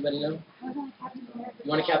 Anybody know? You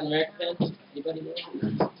want a Captain America fan? Anybody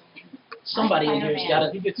know? Somebody in here has got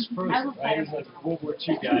to. He gets frozen, right? He's like a World War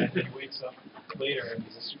II guy, and then he wakes up later and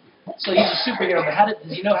he's a superhero. So he's a superhero, but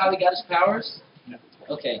did you know how he got his powers? No.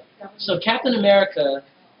 Okay. So Captain America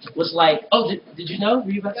was like, did you know?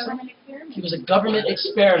 Were you about to say? He was a government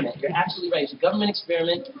experiment. You're absolutely right. He was a government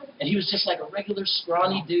experiment, and he was just like a regular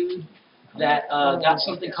scrawny dude that got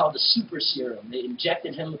something called the super serum. They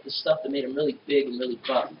injected him with the stuff that made him really big and really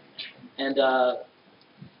buff. And,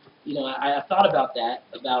 you know, I thought about that,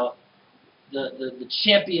 about the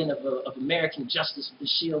champion of American justice with the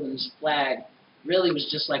shield and his flag really was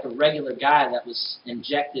just like a regular guy that was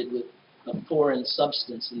injected with a foreign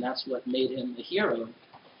substance, and that's what made him a hero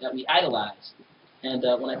that we idolize. And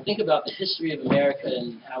when I think about the history of America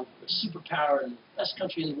and how we're a superpower and the best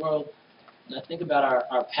country in the world, and I think about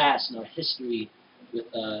our past and our history with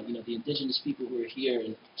you know, the indigenous people who are here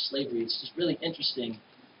and slavery, it's just really interesting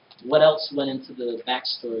what else went into the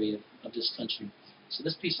backstory of this country. So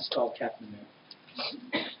this piece is called Captain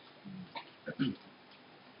America.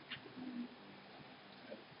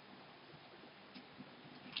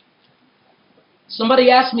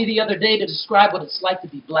 Somebody asked me the other day to describe what it's like to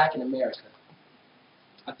be black in America.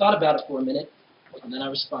 I thought about it for a minute, and then I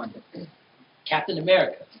responded. Captain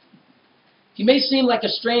America. He may seem like a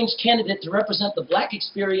strange candidate to represent the black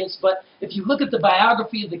experience, but if you look at the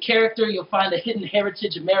biography of the character, you'll find a hidden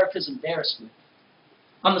heritage America's embarrassment.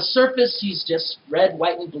 On the surface, he's just red,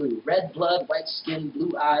 white, and blue. Red blood, white skin,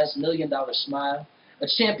 blue eyes, $1 million smile. A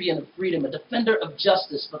champion of freedom, a defender of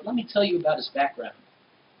justice. But let me tell you about his background.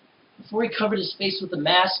 Before he covered his face with a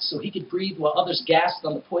mask so he could breathe while others gasped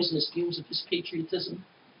on the poisonous fumes of his patriotism.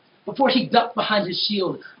 Before he ducked behind his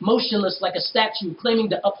shield, motionless like a statue, claiming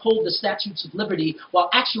to uphold the statutes of liberty, while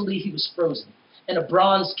actually he was frozen in a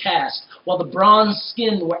bronze cast, while the bronze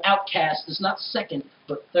skinned were outcast as not second,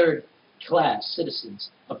 but third-class citizens,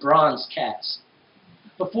 a bronze cast.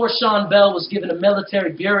 Before Sean Bell was given a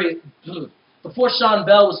military Before Sean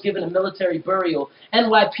Bell was given a military burial,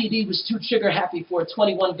 NYPD was too trigger-happy for a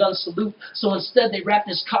 21-gun salute, so instead they wrapped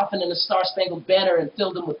his coffin in a star-spangled banner and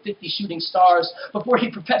filled him with 50 shooting stars before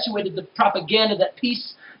he perpetuated the propaganda that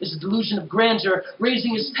peace is a delusion of grandeur,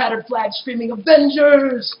 raising his tattered flag, screaming,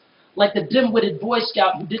 "Avengers!" Like the dim-witted Boy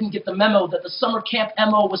Scout who didn't get the memo that the summer camp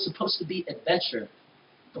MO was supposed to be adventure.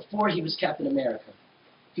 Before he was Captain America,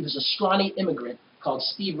 he was a scrawny immigrant called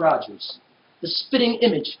Steve Rogers, the spitting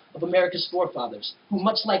image of America's forefathers, who,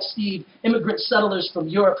 much like Steve, immigrant settlers from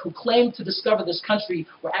Europe who claimed to discover this country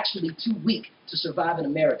were actually too weak to survive in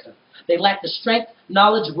America. They lacked the strength,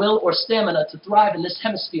 knowledge, will, or stamina to thrive in this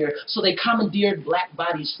hemisphere, so they commandeered black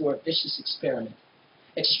bodies for a vicious experiment,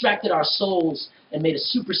 extracted our souls, and made a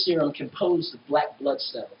super serum composed of black blood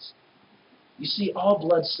cells. You see, all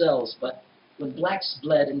blood cells, but when blacks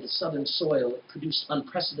bled into southern soil, it produced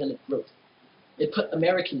unprecedented growth. It put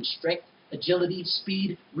American strength, agility,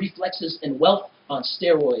 speed, reflexes, and wealth on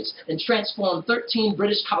steroids, and transformed 13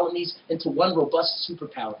 British colonies into one robust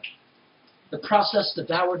superpower. The process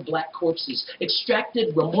devoured black corpses,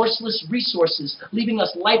 extracted remorseless resources, leaving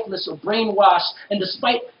us lifeless or brainwashed, and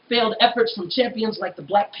despite failed efforts from champions like the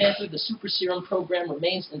Black Panther, the Super Serum program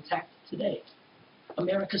remains intact today.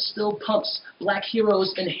 America still pumps black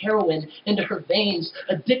heroes and heroin into her veins,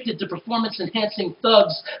 addicted to performance-enhancing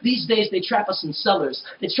thugs. These days, they trap us in cellars.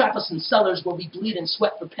 They trap us in cellars where we bleed and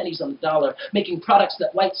sweat for pennies on the dollar, making products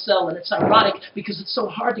that whites sell. And it's ironic because it's so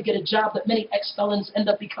hard to get a job that many ex-felons end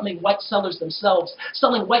up becoming white sellers themselves.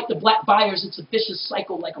 Selling white to black buyers, it's a vicious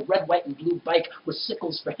cycle like a red, white, and blue bike with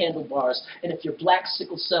sickles for handlebars. And if you're black,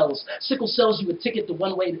 sickle sells you a ticket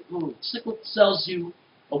to sickle sells you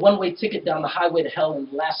a one-way ticket down the highway to hell, and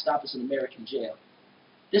the last stop is an American jail.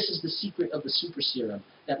 This is the secret of the super serum,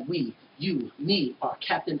 that we, you, me, are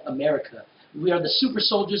Captain America. We are the super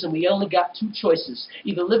soldiers, and we only got two choices.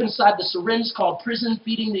 Either live inside the syringe called prison,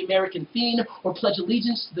 feeding the American fiend, or pledge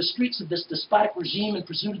allegiance to the streets of this despotic regime in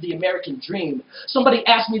pursuit of the American dream. Somebody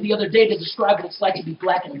asked me the other day to describe what it's like to be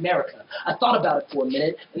black in America. I thought about it for a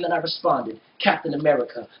minute, and then I responded, Captain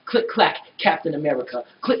America. Click, clack, Captain America.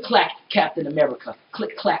 Click, clack, Captain America.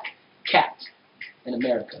 Click, clack, Captain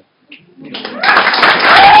America.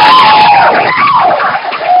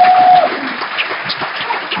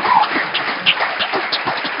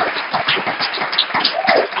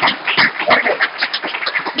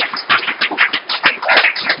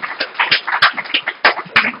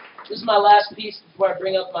 This is my last piece before I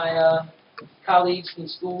bring up my colleagues from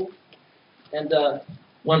school. And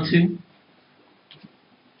 1, 2.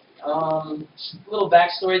 A little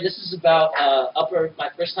backstory. This is about my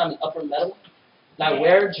first time in upper metal. And I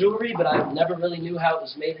wear jewelry, but I never really knew how it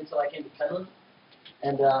was made until I came to Penland.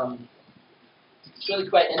 And it's really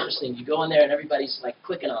quite interesting. You go in there and everybody's like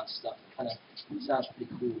clicking on stuff. It kind of sounds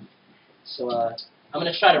pretty cool. So I'm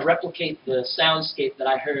going to try to replicate the soundscape that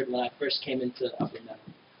I heard when I first came into upper metal.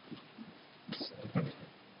 So.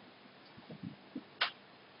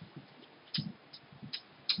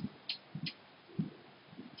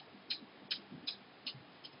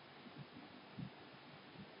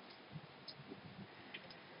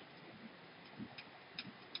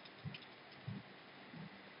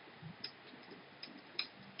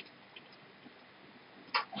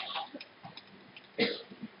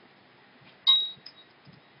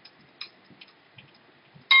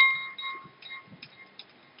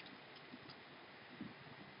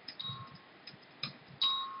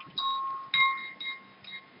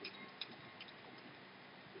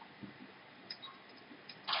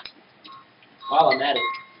 While I'm at it.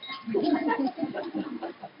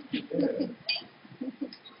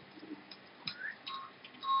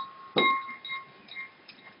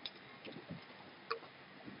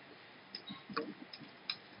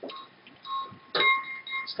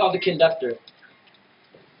 It's called the conductor.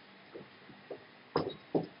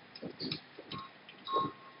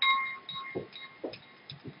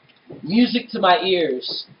 Music to my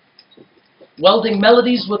ears. Welding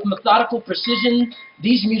melodies with methodical precision,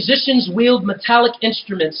 these musicians wield metallic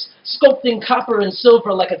instruments, sculpting copper and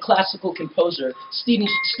silver like a classical composer.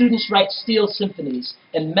 Students write steel symphonies,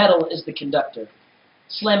 and metal is the conductor.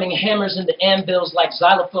 Slamming hammers into anvils like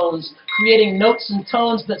xylophones, creating notes and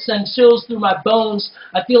tones that send chills through my bones.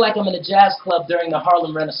 I feel like I'm in a jazz club during the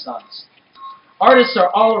Harlem Renaissance. Artists are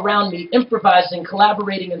all around me, improvising,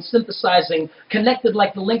 collaborating, and synthesizing, connected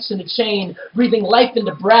like the links in a chain, breathing life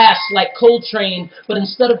into brass like Coltrane, but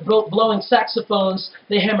instead of blowing saxophones,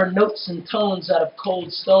 they hammer notes and tones out of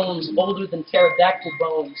cold stones, older than pterodactyl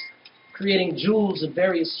bones, creating jewels of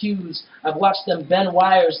various hues. I've watched them bend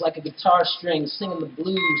wires like a guitar string, singing the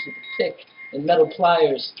blues with a pick and metal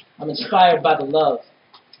pliers. I'm inspired by the love.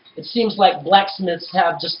 It seems like blacksmiths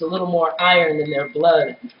have just a little more iron in their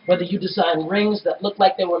blood. Whether you design rings that look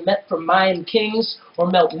like they were meant for Mayan kings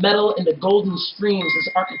or melt metal into golden streams as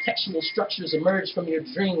architectural structures emerge from your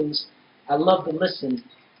dreams, I love to listen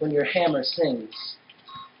when your hammer sings.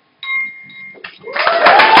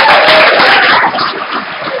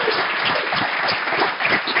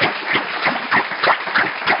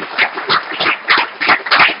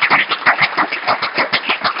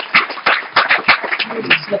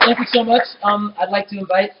 So thank you so much. I'd like to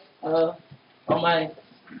invite all my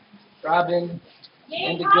Robin,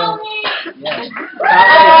 Indigo. Yes.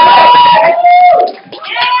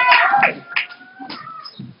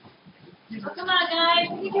 Oh, come on, guys.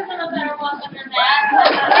 We can give them a better welcome than that.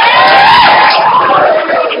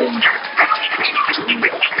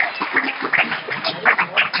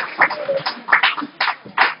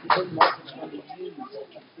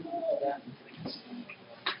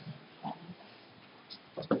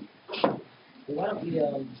 Why don't we,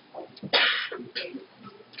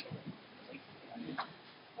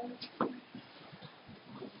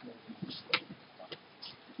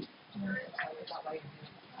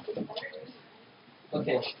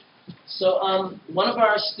 okay, so one of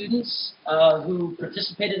our students who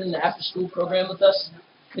participated in the after-school program with us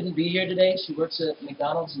couldn't be here today. She works at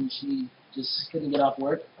McDonald's and she just couldn't get off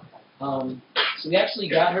work. So we actually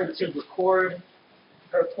got her to record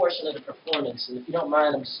her portion of the performance. And if you don't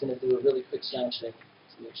mind, I'm just going to do a really quick sound check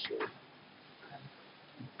to make sure.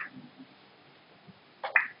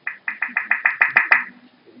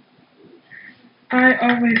 I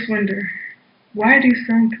always wonder, why do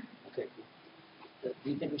some... Okay, cool. Do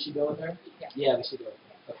you think we should go with her? Yeah, we should go with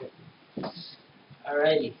her. Okay.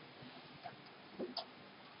 Alrighty.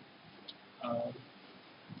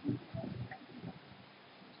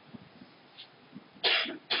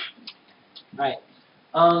 Alright.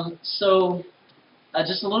 So,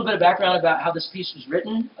 just a little bit of background about how this piece was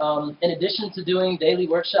written. In addition to doing daily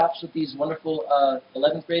workshops with these wonderful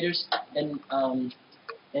 11th graders in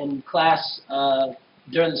class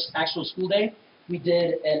during the actual school day, we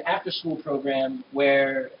did an after-school program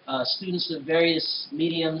where students of various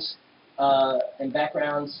mediums and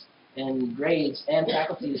backgrounds and grades and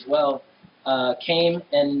faculty as well came,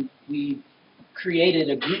 and we created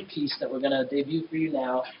a group piece that we're going to debut for you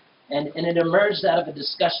now. And it emerged out of a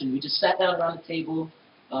discussion. We just sat down around the table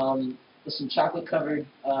with some chocolate-covered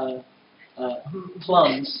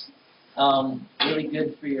plums, really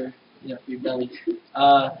good for your, for your belly.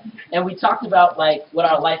 And we talked about like what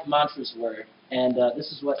our life mantras were, and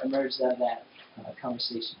this is what emerged out of that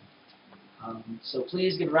conversation. So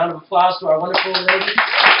please give a round of applause to our wonderful ladies.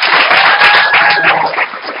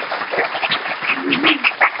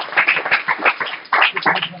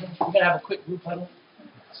 We're gonna have a quick group huddle.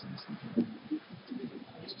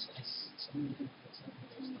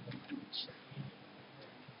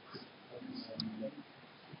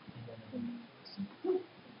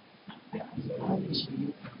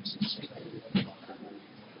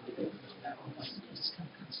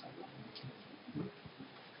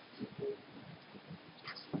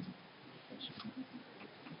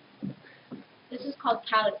 This is called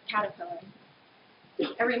caterpillar.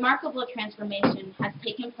 A remarkable transformation has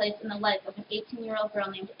taken place in the life of an 18-year-old girl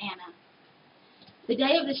named Anna. The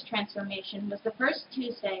day of this transformation was the first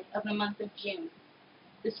Tuesday of the month of June.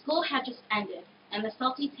 The school had just ended, and the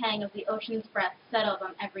salty tang of the ocean's breath settled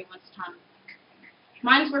on everyone's tongue.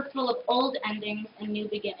 Minds were full of old endings and new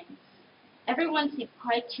beginnings. Everyone seemed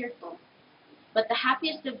quite cheerful, but the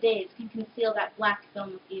happiest of days can conceal that black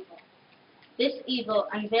film of evil. This evil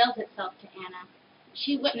unveils itself to Anna.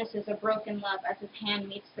 She witnesses a broken love as his hand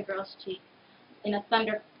meets the girl's cheek in a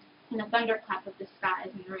thunderclap of disgust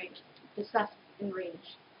and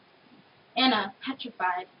rage. Anna,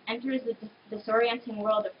 petrified, enters the disorienting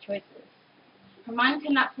world of choices. Her mind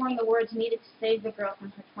could not form the words needed to save the girl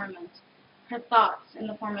from her torment. Her thoughts, in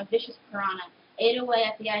the form of vicious piranha, ate away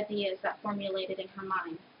at the ideas that formulated in her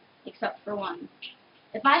mind, except for one.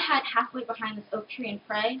 If I hide halfway behind this oak tree and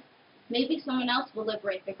pray, maybe someone else will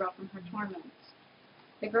liberate the girl from her torments.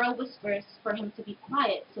 The girl whispers for him to be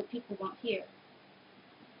quiet so people won't hear.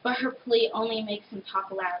 But her plea only makes him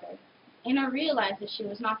talk louder. Anna realizes she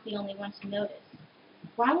was not the only one to notice.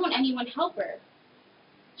 Why won't anyone help her?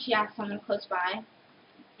 She asks someone close by.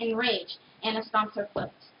 Enraged, Anna stomps her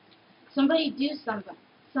foot. Somebody do something.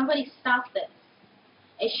 Somebody stop this.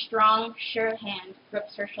 A strong, sure hand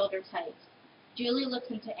grips her shoulder tight. Julie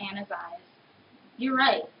looks into Anna's eyes. You're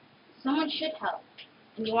right. Someone should help.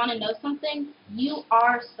 And you want to know something? You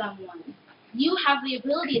are someone. You have the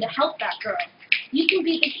ability to help that girl. You can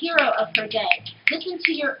be the hero of her day. Listen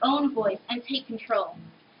to your own voice and take control.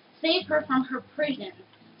 Save her from her prison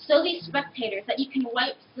So these spectators that you can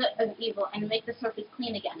wipe soot of evil and make the surface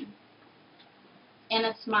clean again.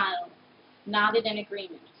 Anna smiled, nodded in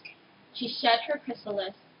agreement. She shed her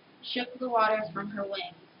chrysalis, shook the waters from her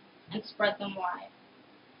wings, and spread them wide.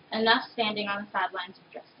 Enough standing on the sidelines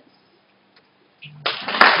of justice.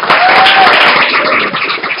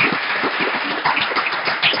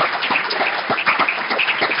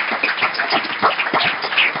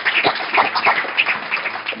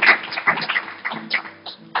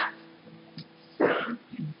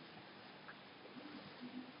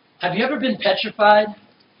 Have you ever been petrified?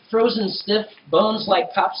 Frozen stiff, bones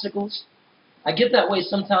like popsicles? I get that way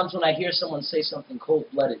sometimes when I hear someone say something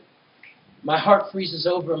cold-blooded. My heart freezes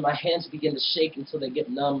over and my hands begin to shake until they get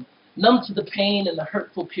numb. Numb to the pain and the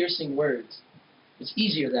hurtful, piercing words. It's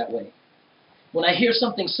easier that way. When I hear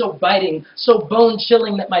something so biting, so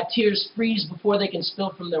bone-chilling that my tears freeze before they can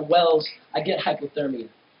spill from their wells, I get hypothermia.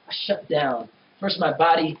 I shut down. First my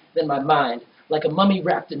body, then my mind. Like a mummy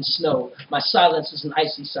wrapped in snow, my silence is an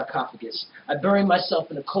icy sarcophagus. I bury myself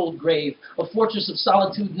in a cold grave, a fortress of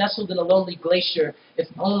solitude nestled in a lonely glacier,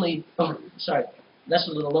 nestled in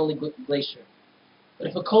a lonely glacier. But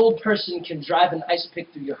if a cold person can drive an ice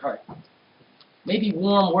pick through your heart, maybe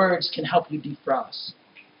warm words can help you defrost.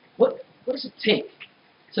 What does it take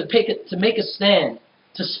to make a stand,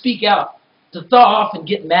 to speak out, to thaw off and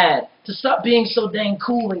get mad, to stop being so dang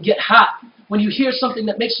cool and get hot? When you hear something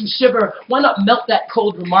that makes you shiver, why not melt that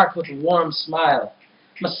cold remark with a warm smile?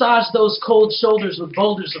 Massage those cold shoulders with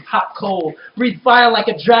boulders of hot coal. Breathe fire like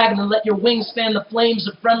a dragon and let your wings fan the flames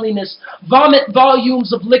of friendliness. Vomit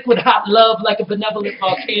volumes of liquid hot love like a benevolent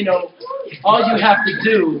volcano. All you have to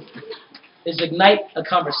do is ignite a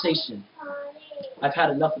conversation. I've had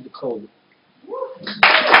enough of the cold.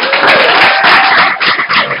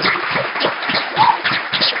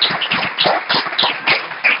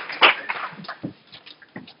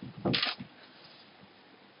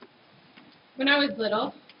 When I was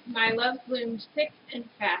little, my love bloomed thick and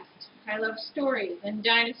fast. I loved stories and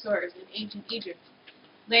dinosaurs and ancient Egypt.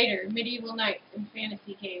 Later, medieval knights and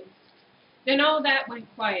fantasy games. Then all that went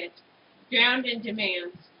quiet, drowned in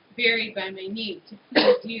demands, buried by my need to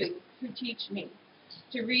please you, who teach me,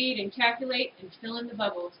 to read and calculate and fill in the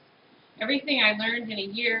bubbles. Everything I learned in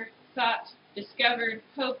a year, thought, discovered,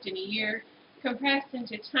 hoped in a year, compressed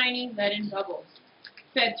into tiny leaden bubbles,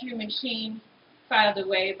 fed through machine, filed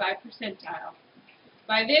away by percentile.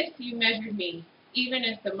 By this you measured me, even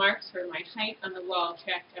as the marks for my height on the wall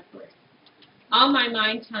tracked upward. All my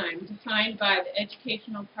mind time defined by the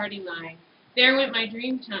educational party line. There went my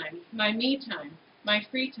dream time, my me time, my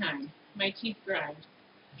free time, my teeth grind.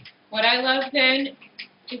 What I loved then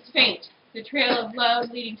is faint. The trail of love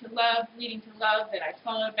leading to love that I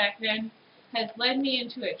followed back then has led me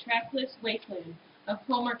into a trackless wasteland of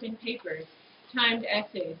homework and papers, timed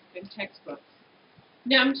essays and textbooks.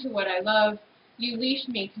 Numb to what I love, you leash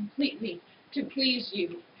me completely to please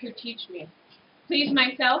you who teach me. Please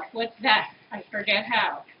myself, what's that? I forget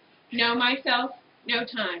how. Know myself, no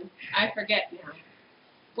time, I forget now.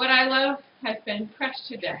 What I love has been crushed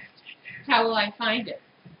to dust. How will I find it?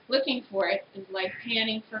 Looking for it is like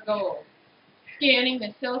panning for gold. Scanning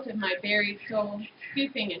the silt of my buried soul,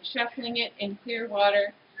 scooping and shuffling it in clear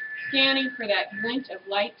water, scanning for that glint of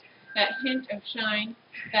light, that hint of shine,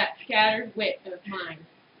 that scattered wit of mine.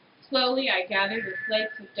 Slowly I gather the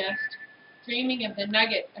flakes of dust, dreaming of the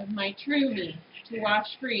nugget of my true me to wash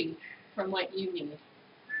free from what you need.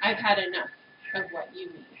 I've had enough of what you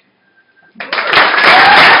need.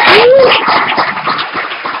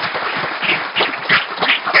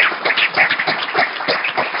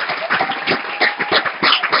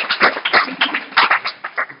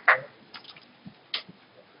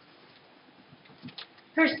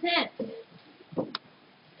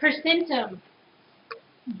 Percentum,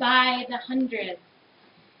 by the hundreds.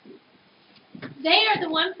 They are the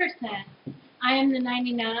 1%. I am the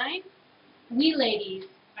 99. We ladies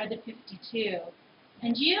are the 52.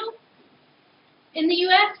 And you? In the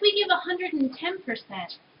U.S., we give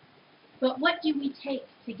 110%. But what do we take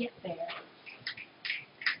to get there?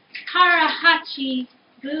 Karahachi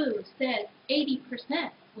Boo says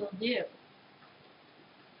 80% will do.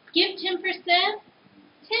 Give 10%,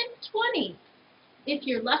 20. If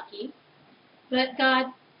you're lucky, but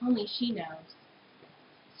God, only she knows.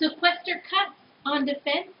 Sequester cuts on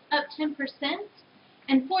defense up 10%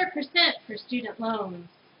 and 4% for student loans.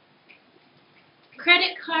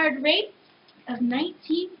 Credit card rates of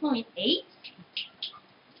 19.8.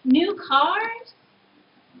 New cars,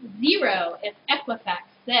 0 if Equifax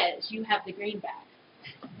says you have the greenback.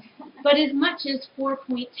 But as much as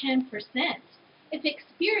 4.10% if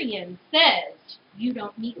Experian says you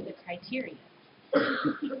don't meet the criteria.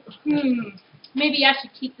 Maybe I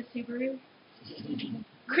should keep the Subaru.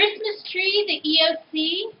 Christmas tree, the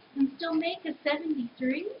EOC, and still make a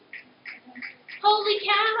 73? Holy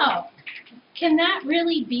cow! Can that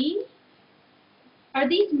really be? Are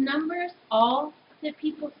these numbers all that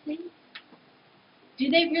people see? Do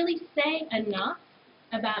they really say enough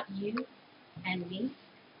about you and me?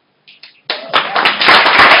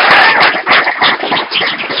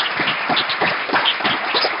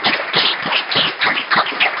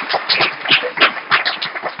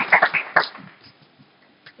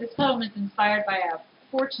 This poem is inspired by a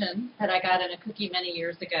fortune that I got in a cookie many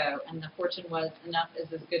years ago, and the fortune was, enough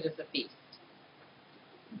is as good as a feast.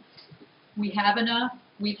 We have enough,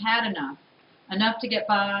 we've had enough. Enough to get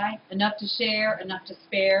by, enough to share, enough to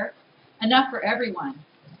spare, enough for everyone.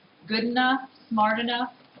 Good enough, smart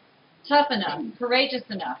enough, tough enough, courageous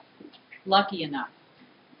enough, lucky enough.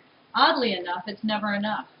 Oddly enough, it's never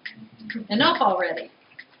enough. Enough already.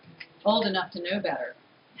 Old enough to know better.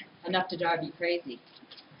 Enough to drive you crazy.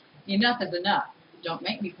 Enough is enough. Don't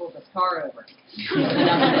make me pull this car over.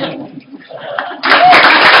 Enough is enough.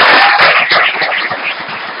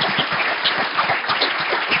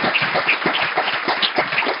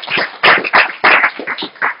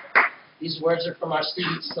 These words are from our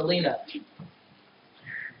student, Selena.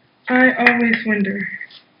 I always wonder,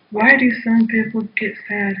 why do some people get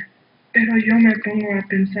sad? Pero yo me pongo a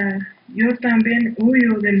pensar, yo también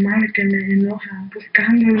huyo del mal que me enoja,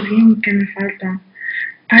 buscando el bien que me falta.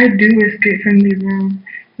 I do escape from the wrong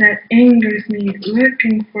that angers me,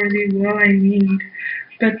 looking for the will I need.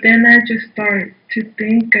 But then I just start to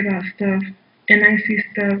think about stuff, and I see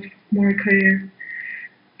stuff more clear.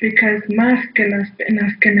 Because más que las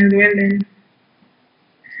penas que me duelen,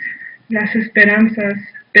 las esperanzas,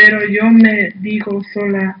 pero yo me digo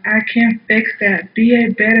sola, I can't fix that, be a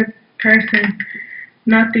better person,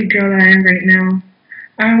 not the girl I am right now.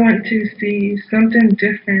 I want to see something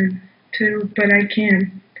different too, but I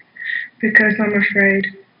can't, because I'm afraid.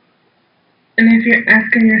 And if you're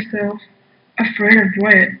asking yourself, afraid of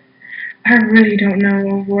what? I really don't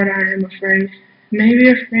know of what I am afraid. Maybe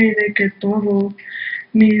afraid de que todo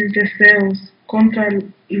mis deseos contra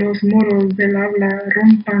los muros del habla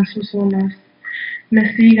rompan sus olas, me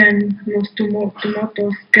sigan los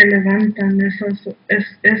tumultos que levantan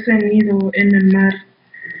ese nido en el mar.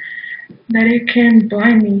 That it can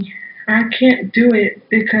blind me. I can't do it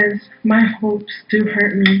because my hopes do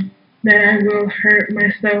hurt me, that I will hurt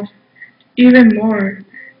myself even more.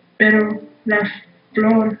 Pero la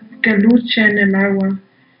flor que lucha en el agua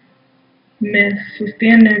me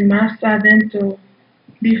sostiene más adentro.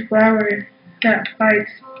 The flower that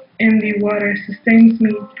fights in the water sustains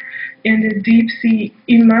me in the deep sea.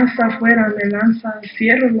 Y más afuera me lanza,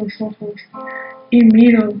 cierro los ojos y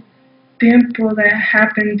miro. Tiempo that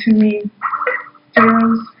happened to me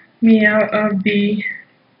throws me out of the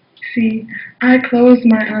sea. I close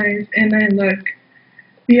my eyes and I look.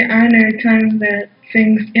 The inner tongue that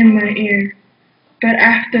sings in my ear. But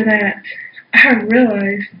after that, I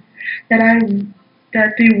realize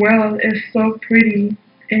that the world is so pretty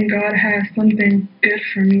and God has something good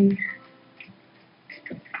for me.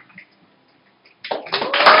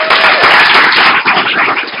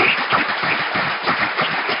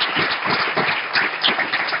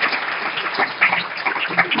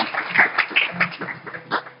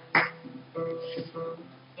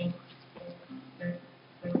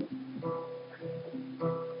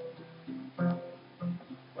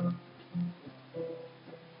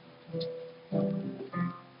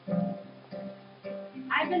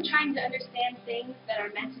 I've been trying to understand things that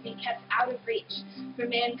are meant to be kept out of reach for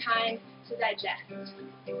mankind to digest.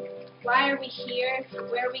 Why are we here?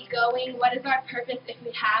 Where are we going? What is our purpose if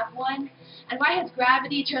we have one? And why has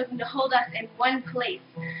gravity chosen to hold us in one place,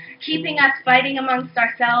 keeping us fighting amongst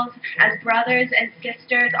ourselves as brothers and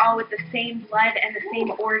sisters, all with the same blood and the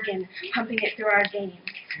same organ, pumping it through our veins?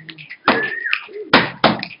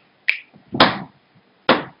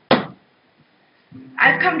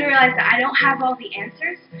 I've come to realize that I don't have all the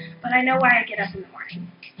answers, but I know why I get up in the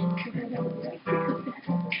morning.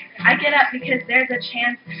 I get up because there's a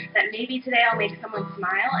chance that maybe today I'll make someone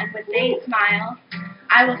smile, and when they smile,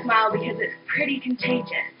 I will smile because it's pretty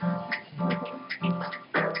contagious.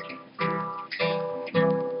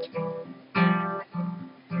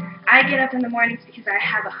 I get up in the mornings because I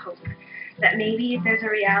have a hope that maybe there's a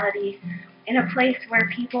reality in a place where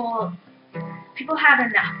people have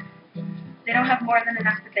enough. They don't have more than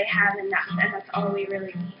enough, but they have enough, and that's all we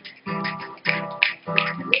really need.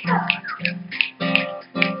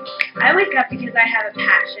 I wake up because I have a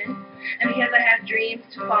passion, and because I have dreams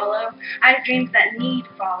to follow. I have dreams that need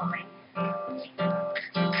following.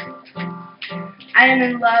 I am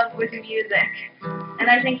in love with music. And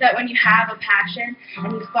I think that when you have a passion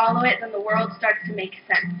and you follow it, then the world starts to make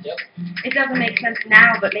sense. Yep. It doesn't make sense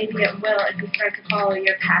now, but maybe it will if you start to follow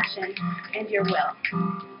your passion and your will.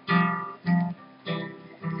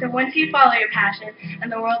 So once you follow your passion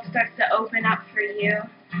and the world starts to open up for you,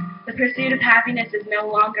 the pursuit of happiness is no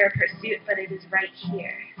longer a pursuit, but it is right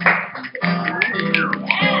here.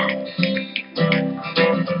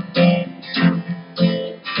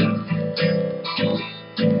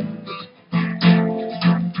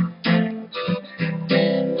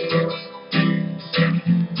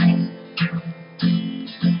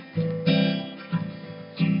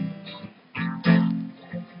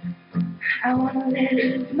 I want to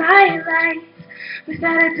live my life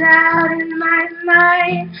without a doubt in my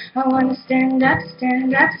mind. I want to stand up,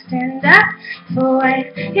 stand up, stand up for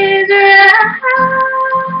what is right.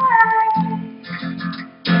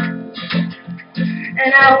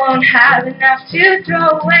 And I won't have enough to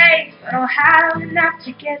throw away, but I'll have enough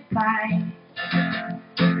to get by.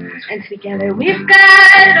 And together we've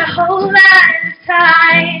got a whole lot of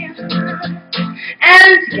time.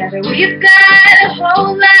 And together we've got a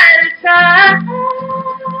whole lot of time.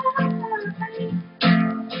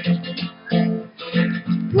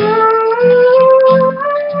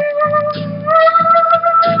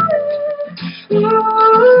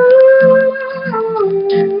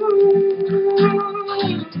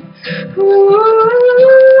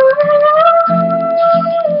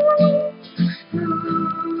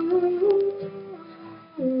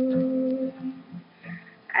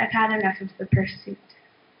 I've had enough of the pursuit.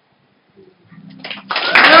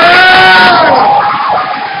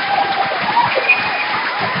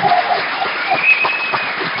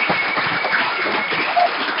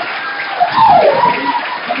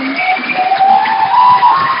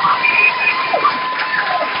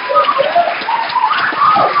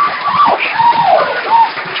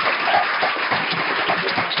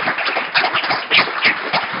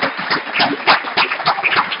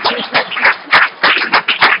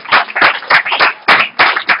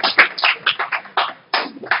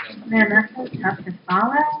 Man, that's so tough to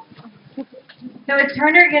follow. So is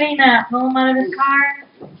Turner getting a poem out of his car?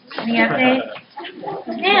 Any update?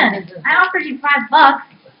 Man, I offered you $5.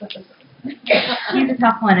 He's a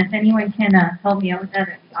tough one. If anyone can help me out with that,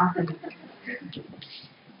 that'd be awesome.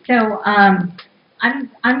 So I'm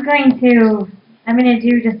going to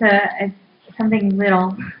do just something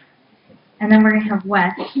little, and then we're gonna have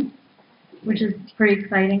Wes, which is pretty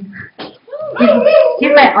exciting.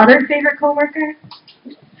 He's my other favorite coworker.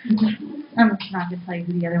 I'm not going to tell you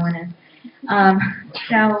who the other one is.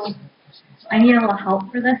 So I need a little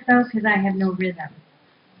help for this, though, because I have no rhythm.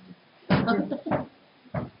 A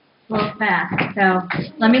little fast. So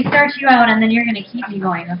let me start you out, and then you're going to keep me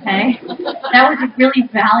going, okay? That was a really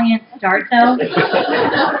valiant start, though.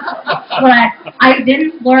 But I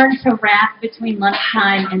didn't learn to rap between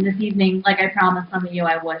lunchtime and this evening like I promised some of you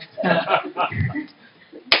I would. So.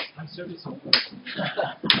 I'm so disappointed.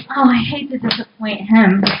 Oh, I hate to disappoint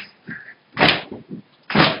him.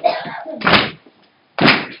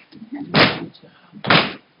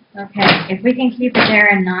 Okay, if we can keep it there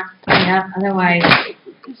and not speed up, otherwise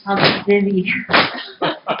I'll get dizzy.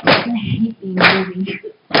 I hate being dizzy.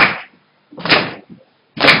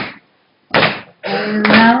 I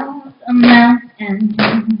love the mountain.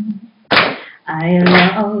 I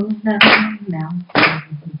love the mountain.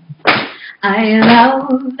 I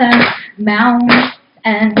love the mountains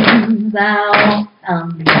and thou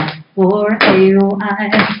for a while. I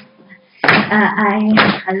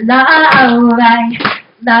love,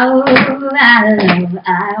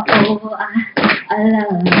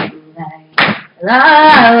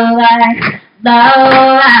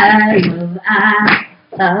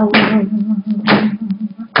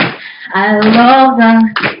 I love the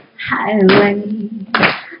highway.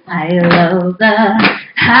 I love the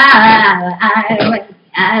highway.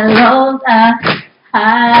 I love the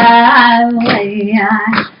highway.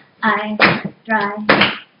 I drive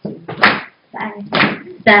I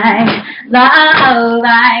love,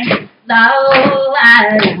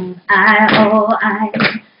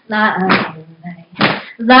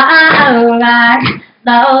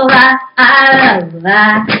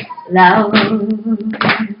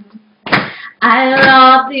 I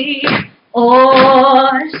love the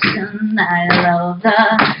ocean, I love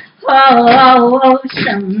the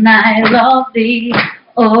ocean, I love the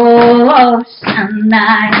ocean,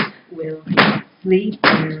 I will sleep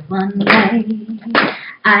here one day.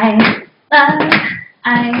 I love,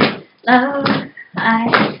 I love,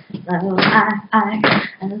 I love, I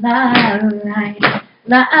love, I love, I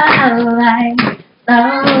love,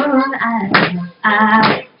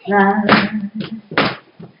 I love.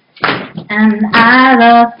 And I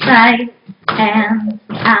love sight and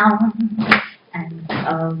sound and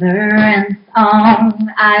color and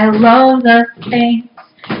song. I love the paint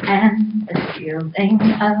and the feeling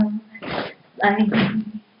of life.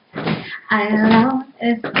 I love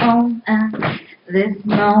this moment, this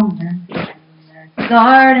moment in the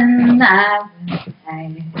garden I will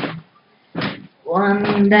say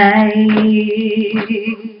one day.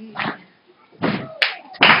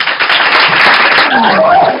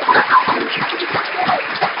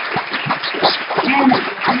 And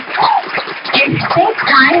at the same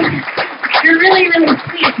time, you're really, really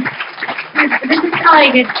sweet. This is how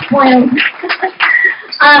I get spoiled.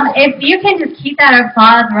 If you can just keep that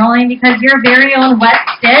applause rolling, because your very own West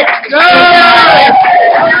Stitch.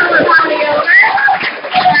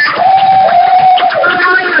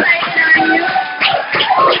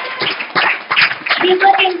 He's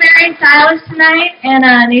looking very stylish tonight in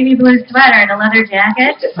a navy blue sweater and a leather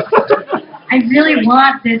jacket. I really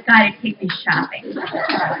want this guy to take me shopping.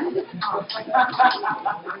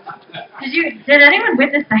 Did anyone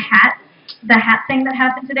witness the hat thing that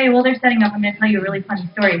happened today? While they're setting up, I'm going to tell you a really funny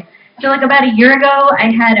story. So like about a year ago,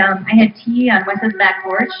 I had tea on Wes's back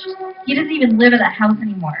porch. He doesn't even live at that house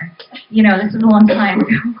anymore. You know, this was a long time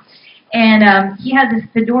ago. And he has this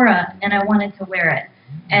fedora, and I wanted to wear it.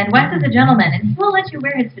 And Wes is a gentleman, and he will let you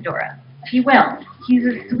wear his fedora. He will. He's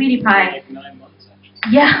a sweetie pie. Like 9 months,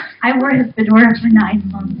 actually. Yeah, I wore his fedora for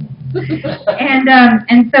 9 months.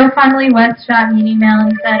 And so finally Wes shot me an email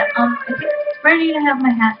and he said, I think it's ready to have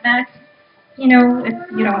my hat back. You know, if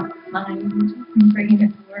you don't mind bringing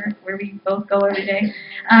it to work, where we both go every day.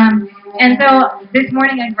 And so this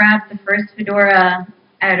morning I grabbed the first fedora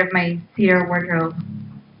out of my cedar wardrobe,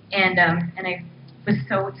 and I was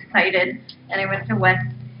so excited, and I went to Wes,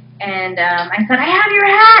 and I said, I have your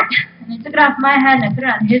hat! And I took it off my head, and I put it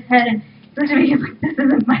on his head, and he looked at me like, this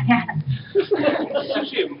isn't my hat. It's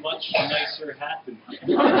actually a much nicer hat than mine.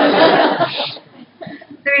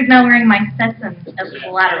 So he's now wearing my Stetson as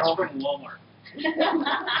collateral. It's from Walmart.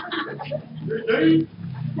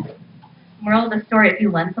 Moral of the story, if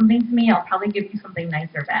you lend something to me, I'll probably give you something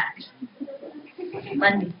nicer back.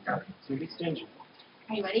 Lend me stuff. So be stingy.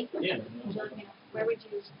 Are you ready? Yeah. Where would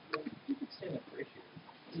you? You can stand up right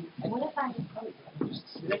here. What if I? Just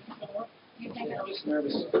sit. You think I'm just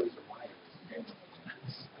nervous.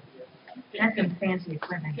 That's some fancy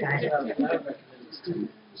equipment, guys.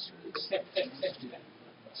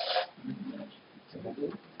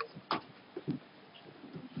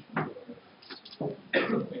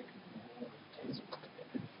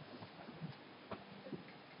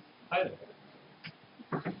 Hi there.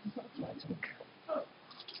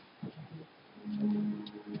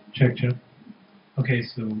 Check, check. Okay,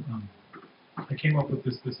 so I came up with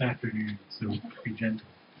this afternoon, so be gentle.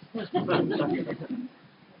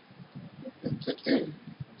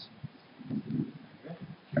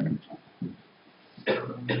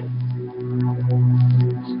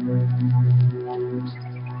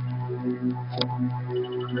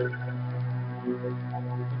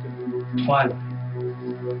 Twilight.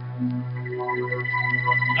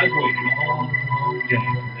 I've waited all day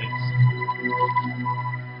for this.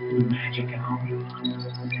 The magic hour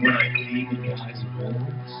when I gleam in the eyes of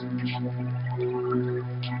wolves.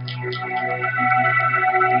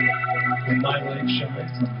 When my light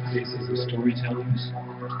shines on the faces of storytellers.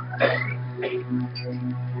 When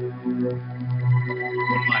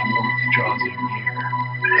my warmth draws you near.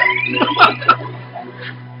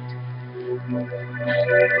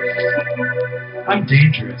 I'm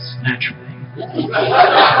dangerous, naturally.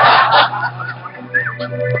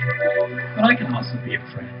 But I can also be a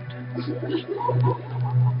friend.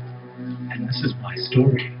 And this is my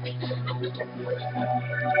story.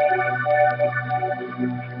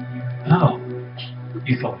 Oh,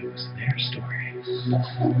 you thought it was their story.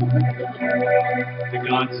 The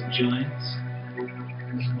gods and giants?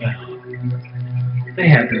 Well, they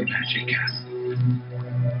had their magic castle.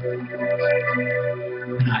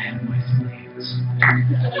 And I had my flames.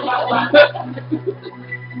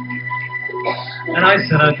 And I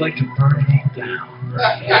said I'd like to burn it all down.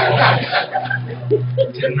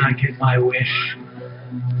 Didn't I get my wish?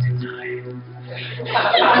 Didn't I?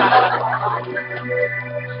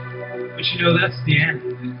 But you know, that's the end.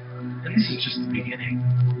 And this is just the beginning.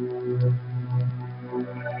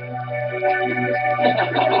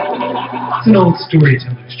 It's an old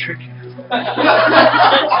storyteller's trick, you know.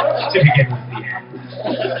 To begin with the end.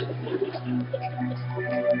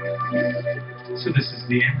 So this is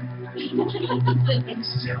the end. This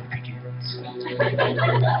is how it begins.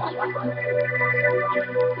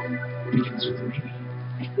 It begins with me.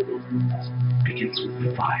 begins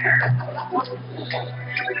with fire.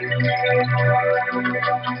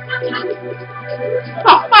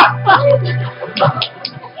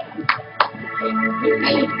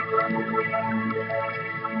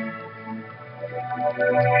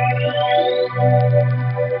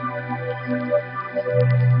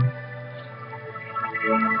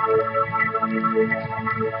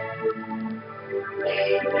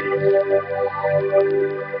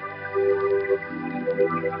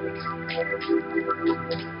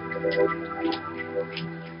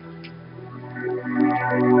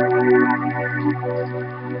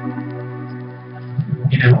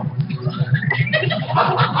 You know,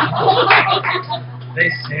 they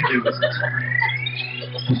say there was a time,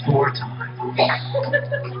 before time,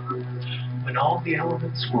 when all the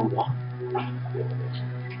elements were one.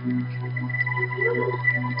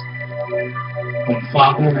 When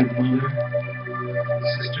father and mother,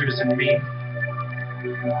 sisters and me,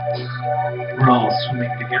 we're all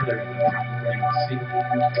swimming together in the front sea.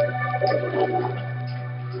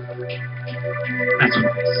 That's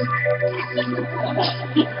what they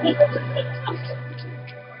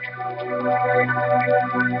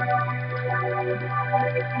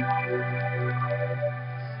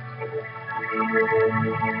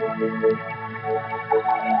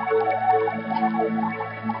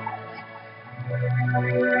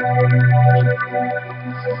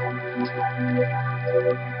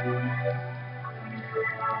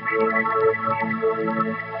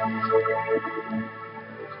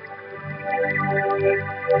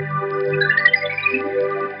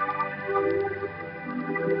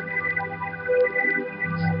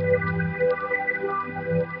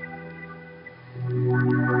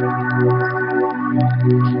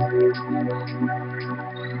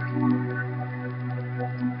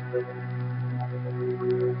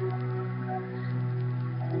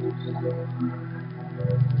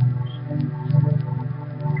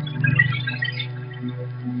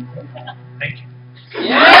Thank you.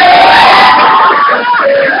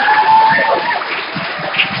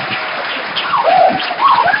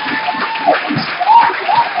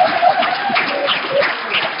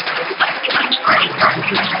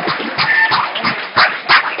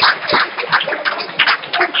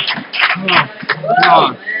 Oh,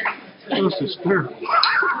 God. This is terrible.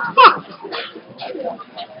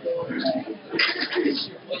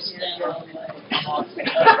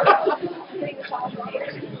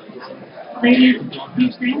 Ladies, you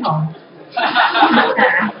single.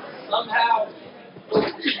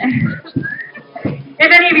 If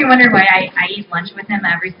any of you wonder why I eat lunch with him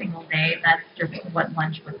every single day, that's just what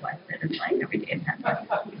lunch with Wested is like every day at 10.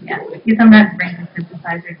 Yeah, he sometimes brings a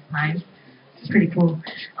synthesizer to mine. It's pretty cool.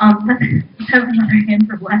 Let's have another hand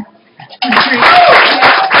for Wes.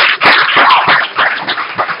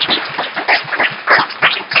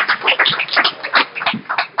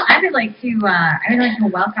 I would like to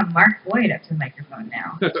welcome Mark Boyd up to the microphone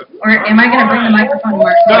now. Or am I going to bring the microphone to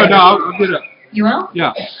Mark Boyd? No, I'll get it. You will?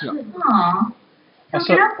 Yeah. Aw. Don't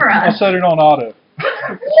get up for us. I'll set it on auto. Let's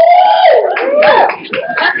have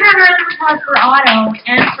a round of applause for Otto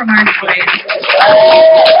and for Mark Boyd.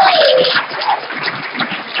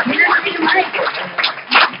 You never see the mic.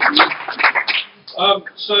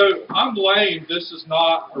 So I'm lame. This is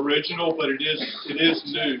not original, but it is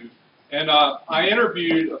new. And I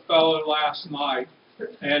interviewed a fellow last night,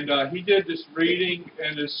 and he did this reading,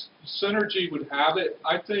 and this synergy would have it.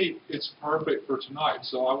 I think it's perfect for tonight,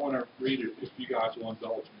 so I want to read it if you guys will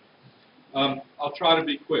indulge me. I'll try to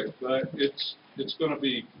be quick, but it's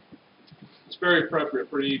very appropriate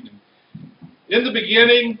for the evening. In the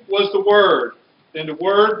beginning was the Word, and the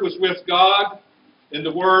Word was with God, and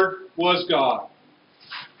the Word was God.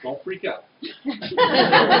 Don't freak out.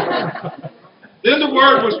 Then the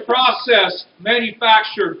Word was processed,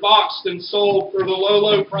 manufactured, boxed, and sold for the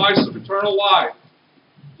low price of eternal life.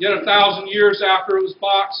 Yet 1,000 years after it was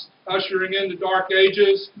boxed, ushering in the Dark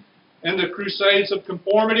Ages and the Crusades of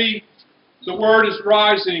conformity, the Word is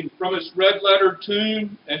rising from its red-lettered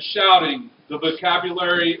tomb and shouting the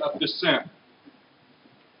vocabulary of dissent.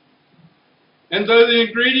 And though the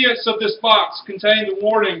ingredients of this box contain the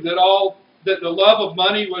warning that the love of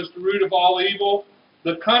money was the root of all evil,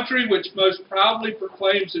 the country which most proudly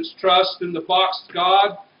proclaims its trust in the boxed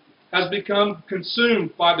God has become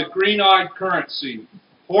consumed by the green-eyed currency,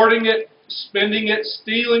 hoarding it, spending it,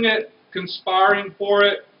 stealing it, conspiring for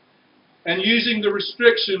it, and using the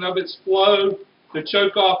restriction of its flow to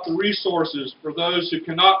choke off the resources for those who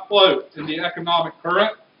cannot float in the economic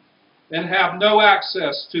current and have no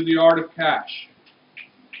access to the art of cash.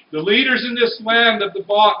 The leaders in this land of the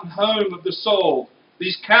bought and home of the sold,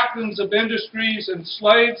 these captains of industries and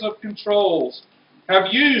slaves of controls,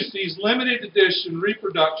 have used these limited edition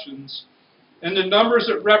reproductions and the numbers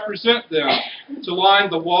that represent them to line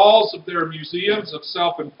the walls of their museums of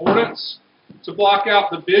self-importance, to block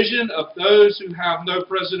out the vision of those who have no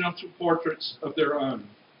presidential portraits of their own.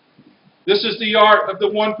 This is the art of the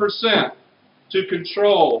 1%, to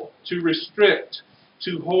control, to restrict,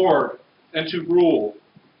 to hoard, and to rule.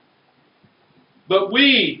 But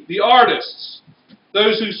we, the artists,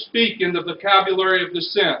 those who speak in the vocabulary of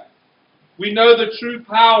dissent, we know the true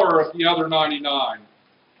power of the other 99.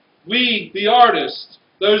 We, the artists,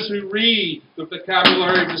 those who read the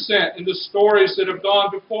vocabulary of dissent and the stories that have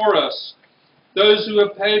gone before us, those who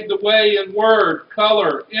have paved the way in word,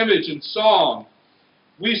 color, image, and song,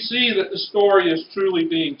 we see that the story is truly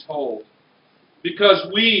being told. Because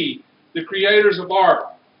we, the creators of art,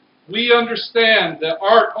 we understand that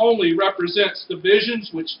art only represents the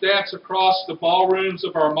visions which dance across the ballrooms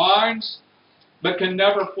of our minds, but can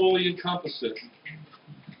never fully encompass it.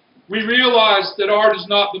 We realize that art is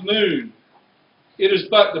not the moon. It is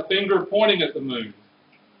but the finger pointing at the moon.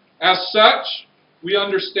 As such, we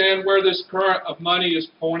understand where this current of money is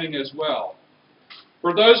pointing as well.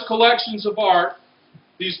 For those collections of art,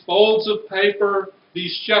 these folds of paper,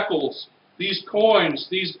 these shekels, these coins,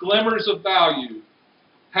 these glimmers of value,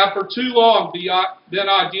 have for too long been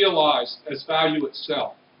idealized as value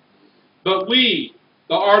itself. But we,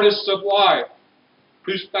 the artists of life,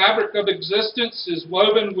 whose fabric of existence is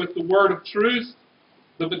woven with the word of truth,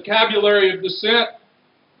 the vocabulary of dissent,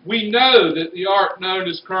 we know that the art known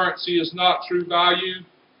as currency is not true value,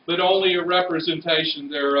 but only a representation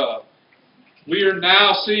thereof. We are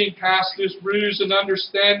now seeing past this ruse and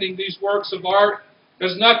understanding these works of art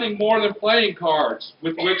as nothing more than playing cards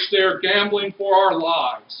with which they are gambling for our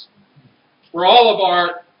lives. For all of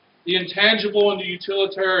art, the intangible and the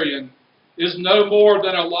utilitarian is no more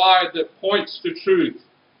than a lie that points to truth,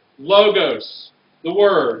 logos, the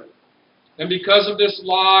word. And because of this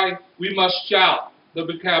lie, we must shout the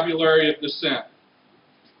vocabulary of dissent.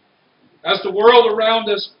 As the world around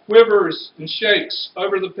us quivers and shakes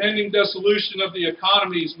over the pending dissolution of the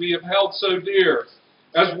economies we have held so dear,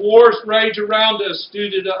 as wars rage around us due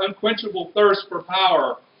to the unquenchable thirst for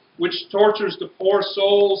power, which tortures the poor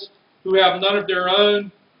souls who have none of their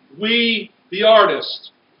own, we, the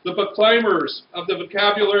artists, the proclaimers of the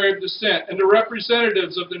vocabulary of dissent, and the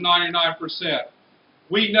representatives of the 99%,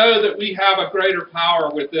 we know that we have a greater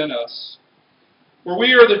power within us. For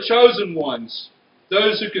we are the chosen ones,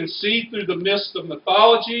 those who can see through the mist of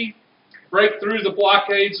mythology, break through the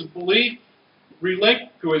blockades of belief,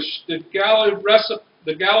 relinquish the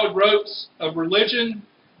galled ropes of religion,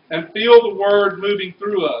 and feel the word moving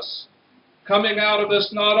through us, coming out of us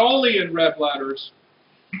not only in red letters,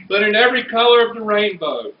 but in every color of the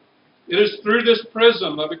rainbow. It is through this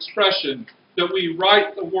prism of expression that we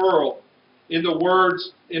write the world in the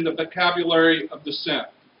words in the vocabulary of dissent.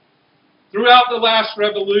 Throughout the last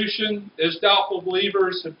revolution, as doubtful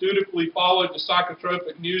believers have dutifully followed the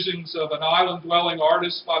psychotropic musings of an island-dwelling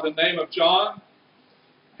artist by the name of John,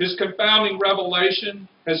 his confounding revelation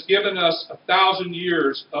has given us 1,000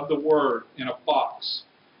 years of the word in a box.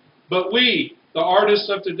 But we, the artists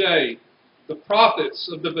of today, the prophets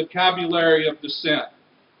of the vocabulary of dissent,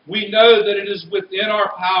 we know that it is within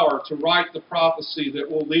our power to write the prophecy that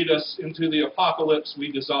will lead us into the apocalypse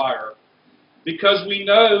we desire. Because we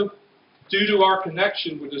know, due to our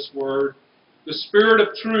connection with this word, the spirit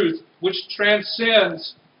of truth which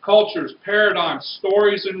transcends cultures, paradigms,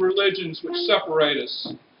 stories, and religions which separate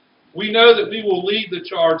us. We know that we will lead the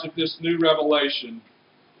charge of this new revelation,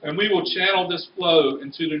 and we will channel this flow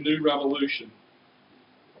into the new revolution.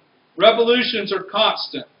 Revolutions are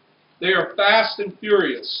constant. They are fast and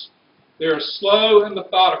furious. They are slow and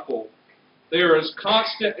methodical. They are as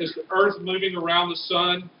constant as the earth moving around the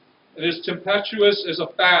sun, and as tempestuous as a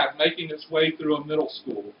fad making its way through a middle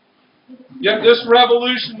school. Yet this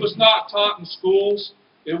revolution was not taught in schools,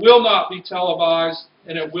 it will not be televised,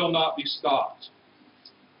 and it will not be stopped.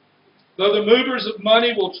 Though the movers of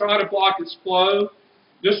money will try to block its flow,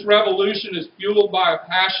 this revolution is fueled by a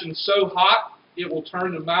passion so hot it will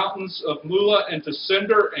turn the mountains of Mula into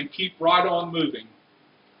cinder and keep right on moving.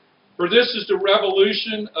 For this is the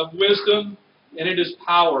revolution of wisdom, and it is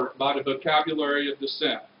powered by the vocabulary of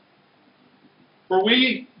dissent. For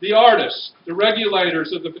we, the artists, the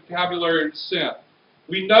regulators of the vocabulary of dissent,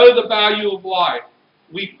 we know the value of life,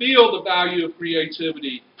 we feel the value of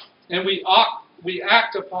creativity, and we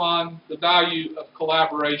act upon the value of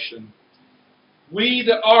collaboration. We,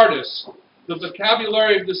 the artists, the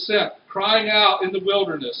vocabulary of dissent, crying out in the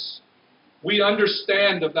wilderness, we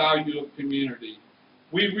understand the value of community.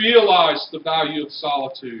 We realize the value of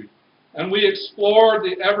solitude. and we explore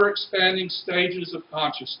the ever-expanding stages of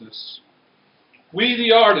consciousness. We,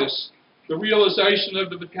 the artists, the realization of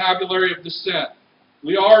the vocabulary of dissent.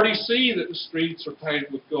 We already see that the streets are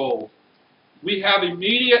paved with gold. We have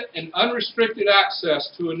immediate and unrestricted access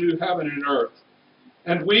to a new heaven and earth.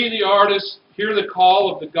 And we, the artists, hear the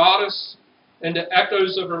call of the goddess and the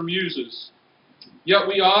echoes of her muses. Yet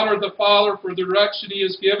we honor the Father for the direction he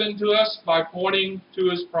has given to us by pointing to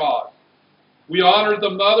his prod. We honor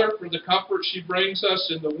the Mother for the comfort she brings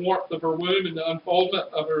us in the warmth of her womb and the unfoldment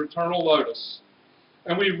of her eternal lotus.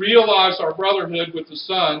 And we realize our brotherhood with the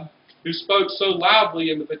Son, who spoke so loudly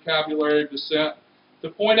in the vocabulary of dissent, to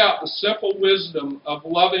point out the simple wisdom of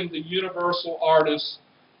loving the universal artist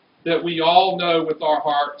that we all know with our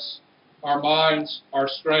hearts, our minds, our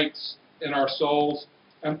strengths, and our souls.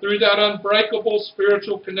 And through that unbreakable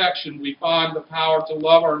spiritual connection, we find the power to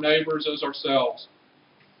love our neighbors as ourselves.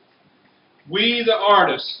 We, the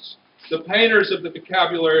artists, the painters of the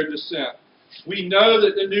vocabulary of dissent, we know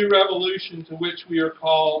that the new revolution to which we are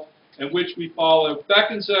called and which we follow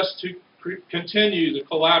beckons us to continue the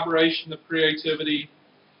collaboration of creativity,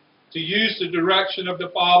 to use the direction of the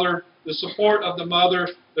Father, the support of the Mother,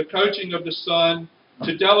 the coaching of the Son,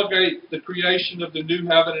 to delegate the creation of the new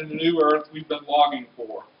heaven and the new earth we've been longing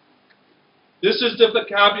for. This is the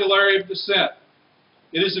vocabulary of dissent.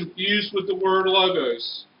 It is infused with the word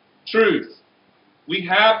logos, truth. We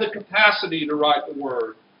have the capacity to write the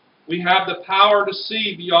word. We have the power to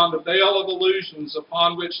see beyond the veil of illusions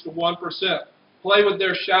upon which the 1% play with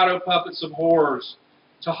their shadow puppets of horrors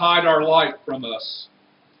to hide our light from us.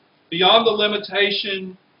 Beyond the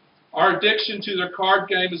limitation, our addiction to their card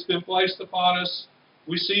game has been placed upon us.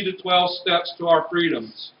 We see the 12 steps to our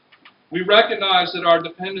freedoms. We recognize that our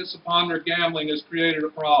dependence upon their gambling has created a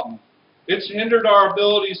problem. It's hindered our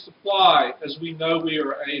abilities to fly as we know we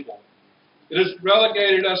are able. It has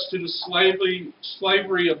relegated us to the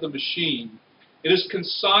slavery of the machine. It has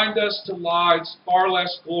consigned us to lives far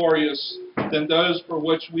less glorious than those for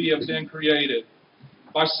which we have been created.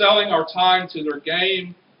 By selling our time to their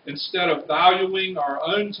game instead of valuing our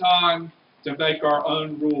own time to make our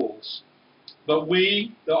own rules. But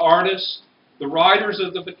we, the artists, the writers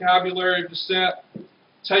of the vocabulary of dissent,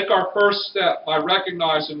 take our first step by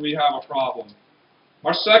recognizing we have a problem.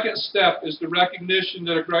 Our second step is the recognition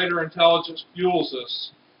that a greater intelligence fuels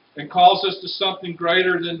us and calls us to something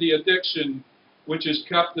greater than the addiction which has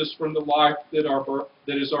kept us from the life that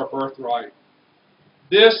is our birthright.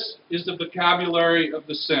 This is the vocabulary of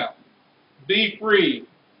dissent. Be free,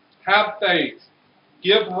 have faith,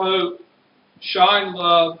 give hope, shine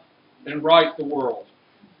love, and right the world.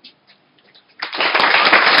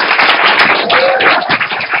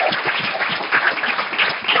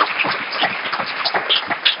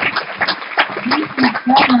 Thank you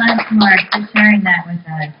so much, Mark, for sharing that with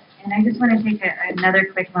us. And I just want to take another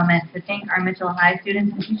quick moment to thank our Mitchell High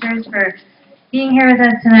students and teachers for being here with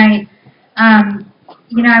us tonight.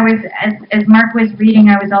 You know, I was, as Mark was reading,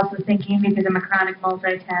 I was also thinking, because I'm a chronic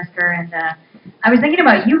multitasker, and I was thinking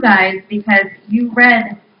about you guys because you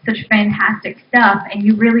read such fantastic stuff, and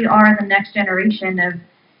you really are the next generation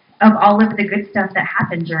of all of the good stuff that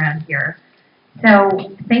happens around here.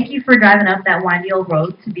 So thank you for driving up that windy old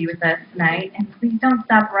road to be with us tonight, and please don't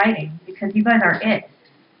stop writing, because you guys are it.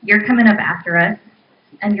 You're coming up after us,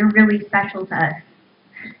 and you're really special to us.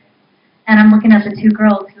 And I'm looking at the two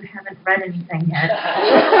girls who haven't read anything yet.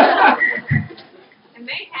 And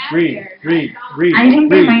they have Read. I think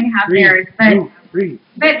they might have theirs, but Read.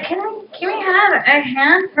 can we have a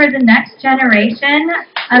hand for the next generation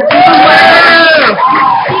of people who are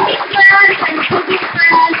speaking class and cooking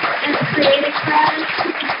class and creative class?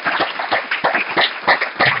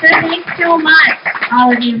 So thanks so much,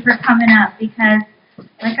 all of you, for coming up, because,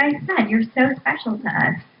 like I said, you're so special to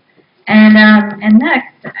us. And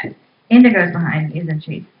next, Indigo's behind me, isn't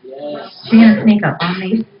she? Yes. She's gonna sneak up on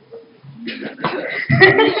me.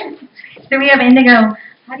 So we have Indigo.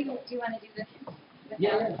 Do you want to do this?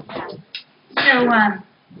 Yeah. So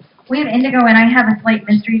we have Indigo, and I have a slight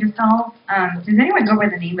mystery to solve. Does anyone go by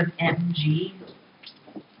the name of MG?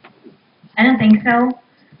 I don't think so.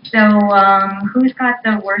 So who's got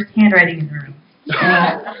the worst handwriting in the room?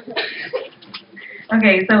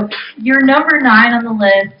 Okay, so you're number 9 on the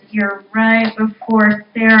list. You're right before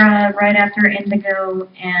Sarah, right after Indigo,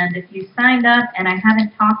 and if you signed up and I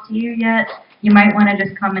haven't talked to you yet, you might want to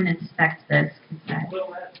just come and inspect this.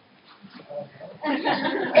 All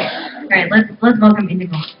right, let's welcome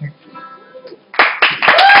Indigo here.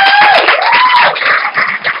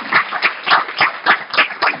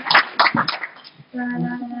 La, la,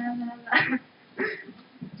 la, la, la.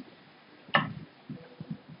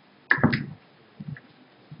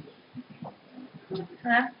 Hello?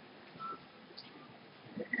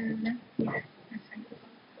 Yes.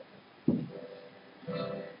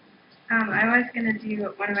 I was gonna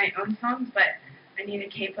do one of my own songs, but I need a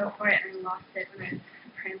capo for it and I lost it when I was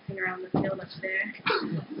prancing around the field up there.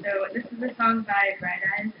 So this is a song by Bright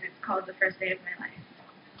Eyes and it's called The First Day of My Life.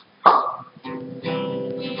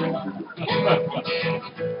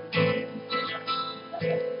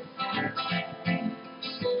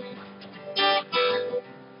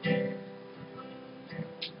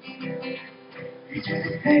 This was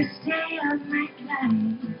the first day of my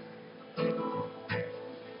life.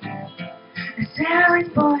 I swear I was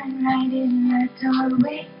born right in the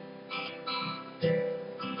doorway.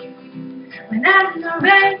 When out in the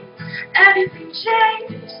rain, everything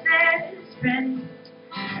changed. There's spreading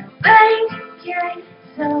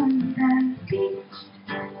blankets on the beach.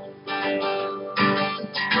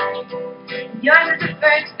 Yours was the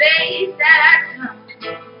first face that I saw.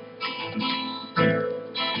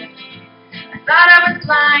 I thought I was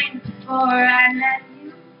blind before I met you.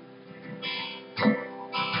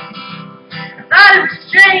 I thought it was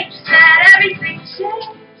strange that everything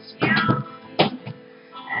changed you.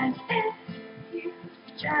 As if you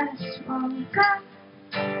just woke up.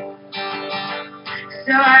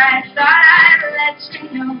 So I thought I'd let you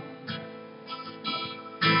know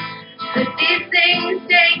that these things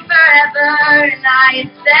take forever, and I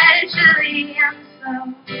essentially am slow.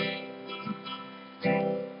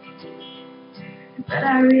 But I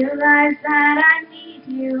realized that I need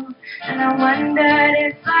you, and I wondered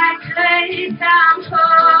if I could come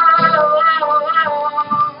home.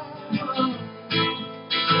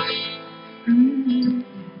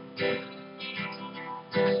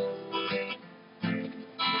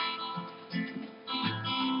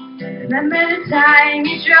 Remember the time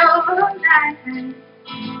you drove all night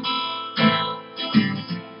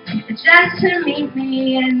just to meet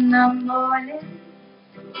me in the morning?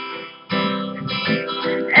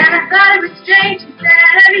 And I thought it was strange that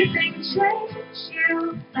everything changed. You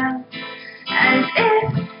felt as if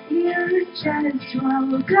you just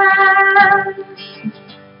woke up.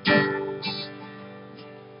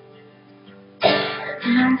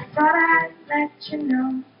 And I thought I'd let you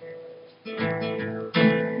know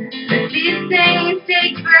that these things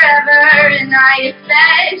take forever, and I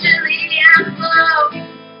especially am slow.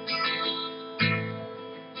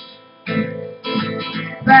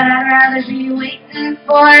 But I'd rather be waiting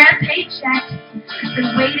for a paycheck than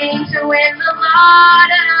waiting to win the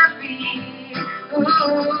lottery. Ooh.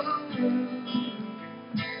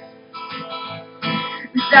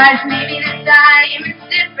 Besides, maybe this time it's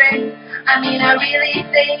different. I mean, I really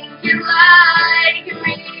think you like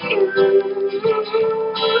me.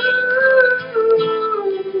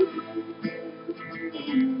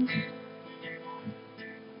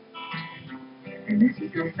 And this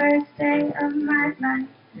is the first day of my life.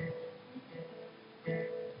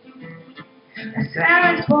 I swear I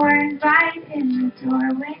was born right in the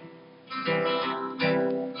doorway.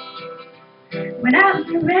 When out in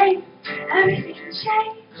the rain, everything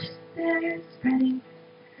changed. They're spreading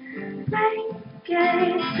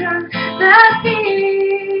blankets on the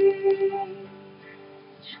beach.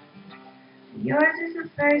 Yours is the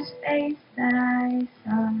first face that I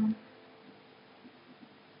saw.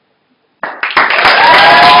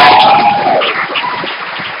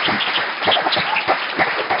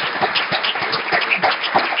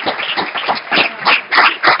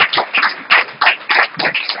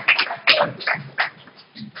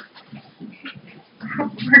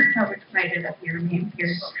 We're so excited up here, me and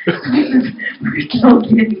Pierce. We're so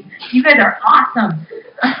giddy. You guys are awesome.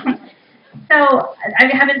 So, I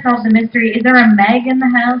haven't solved the mystery. Is there a Meg in the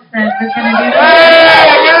house that was going to do this?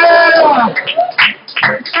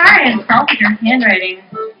 Sorry, I insulted your handwriting,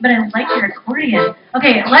 but I like your accordion.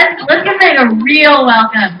 Okay, let's give Meg a real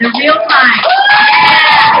welcome. The real time.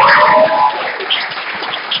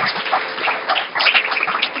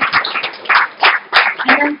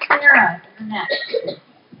 And then Sarah is next.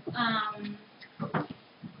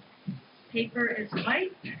 Paper is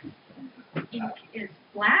white. Ink is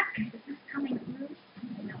black. Is this coming through?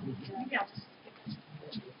 No. Maybe I'll just skip it.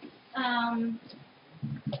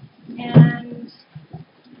 And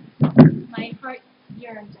my heart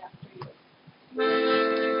yearns after you.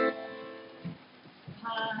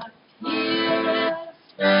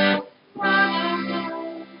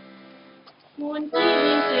 One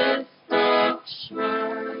is so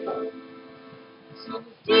sure. So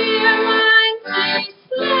dear mind, please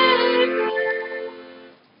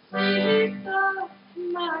sleep of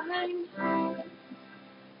mine.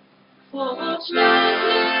 For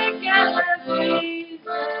traveling galaxies,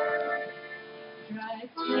 dry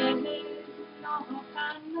tears, no I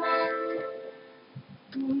know.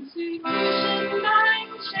 zwischen dein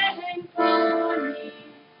Schenken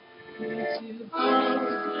zu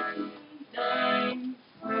Hause dein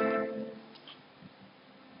Freund.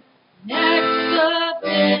 Nächster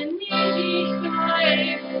bin ich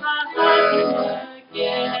einfach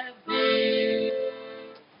gewählt.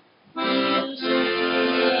 Wir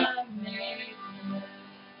schöne Mädchen,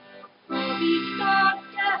 wie Gott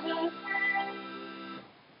gefällt.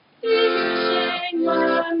 Wir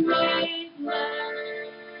schöne Mädchen,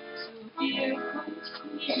 zu dir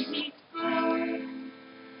kommt nicht ein.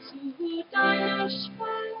 Zu deiner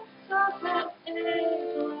Schwester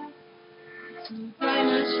Eva, zu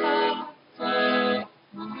deiner Schwester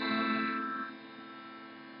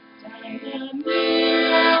deine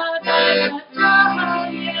Mia, deine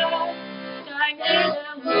Tanja, deine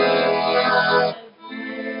Luna,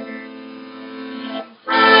 im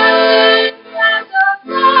Heiland der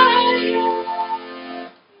Freie,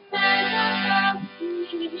 Männer,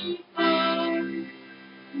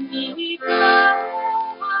 nie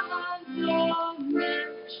so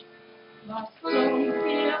Mensch, was tun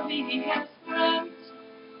wir, wie es brennt,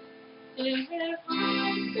 der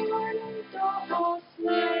Heim und das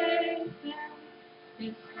Leben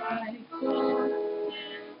ist bei Gott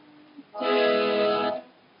der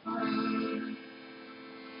Fall.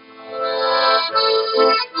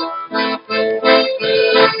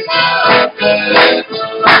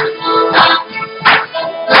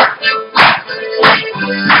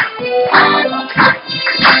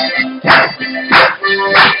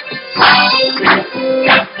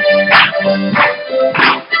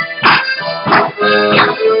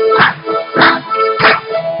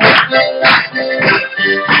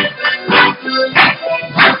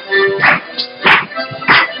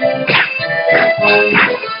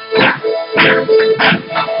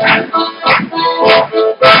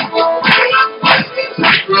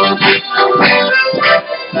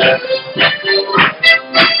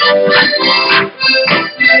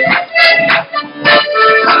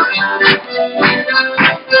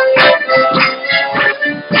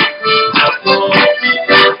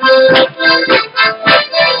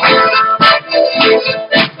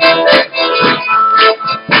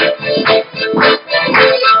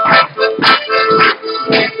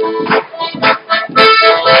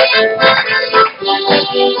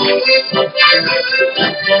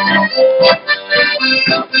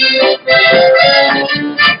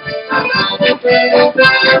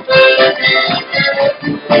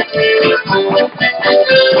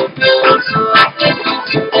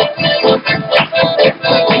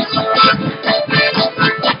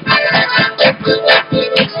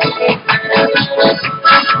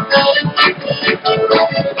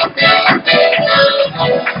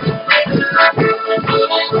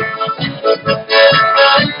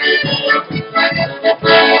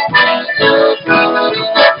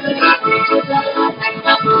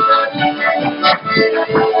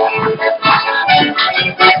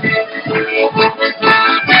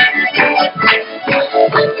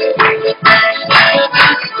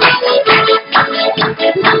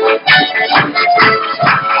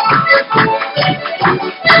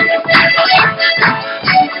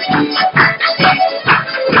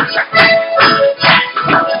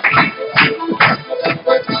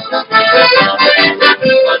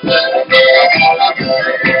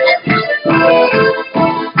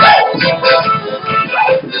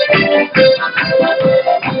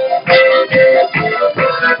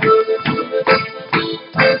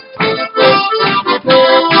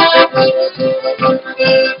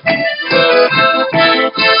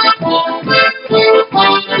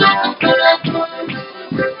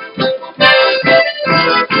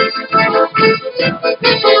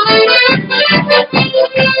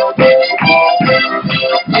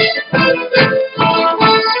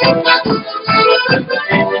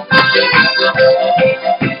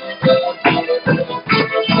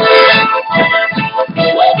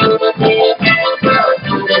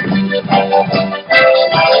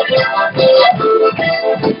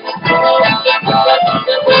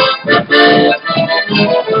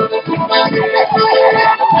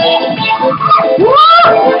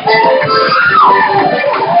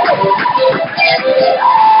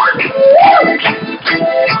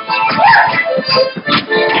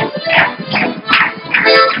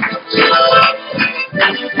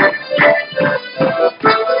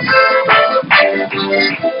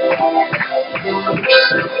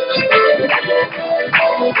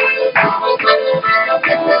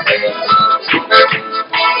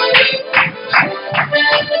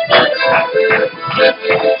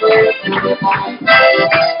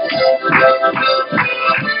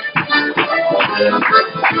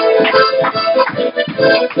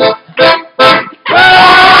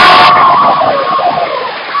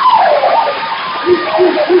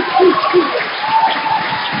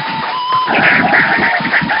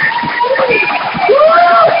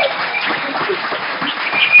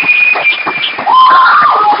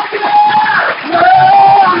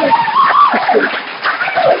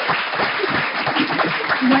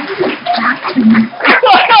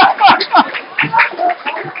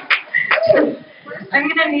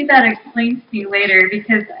 explain to me later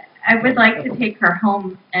because I would like to take her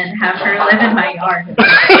home and have her live in my yard.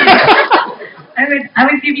 I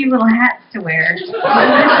would give you little hats to wear.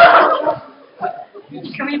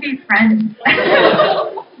 Can we be friends?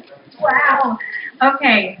 Wow.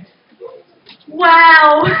 Okay.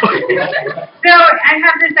 Wow. So I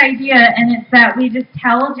have this idea, and it's that we just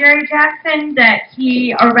tell Jerry Jackson that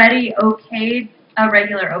he already okayed a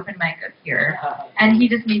regular open mic up here, and he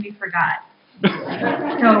just maybe forgot. So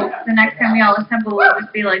the next time we all assemble, we'll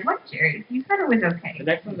just be like, "What, Jerry? You said it was okay." The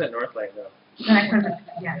next one's at Northland, though. The next one's,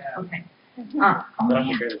 yeah, okay. But I have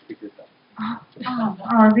to share the speakers, though.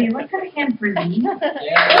 Z, let's have a hand for Z.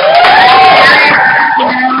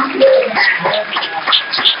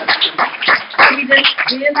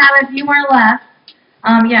 We just have a few more left.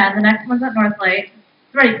 Yeah, the next one's at North Lake.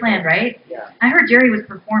 It's already planned, right? Yeah. I heard Jerry was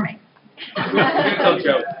performing. No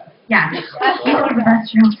joke. Yeah, he was the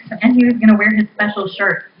best jokes, and he was gonna wear his special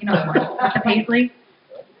shirt, you know, with the paisley.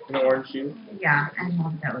 And the orange shoes. Yeah, I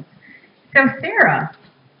love those. So Sarah.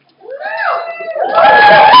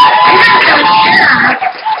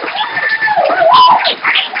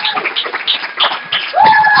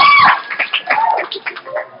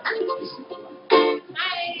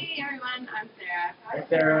 Hi everyone, I'm Sarah. Hi,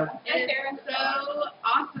 Sarah. It's so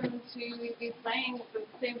awesome to be playing the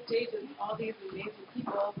same stage as all these amazing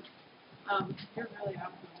people. You're really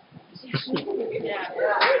awesome. Yeah. So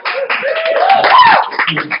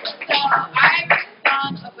I wrote a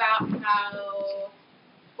song about how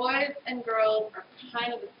boys and girls are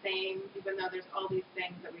kind of the same, even though there's all these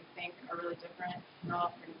things that we think are really different. They're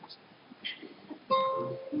all pretty much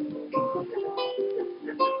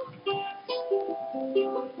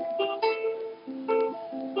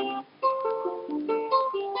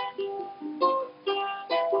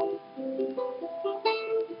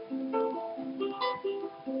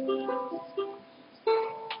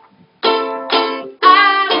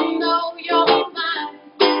I know you're mine.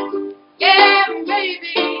 Yeah,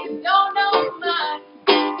 maybe you don't know mine,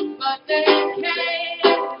 but they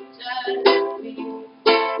can't judge me.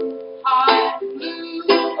 Heart blue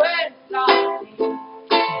and starting.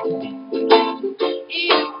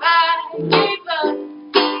 Even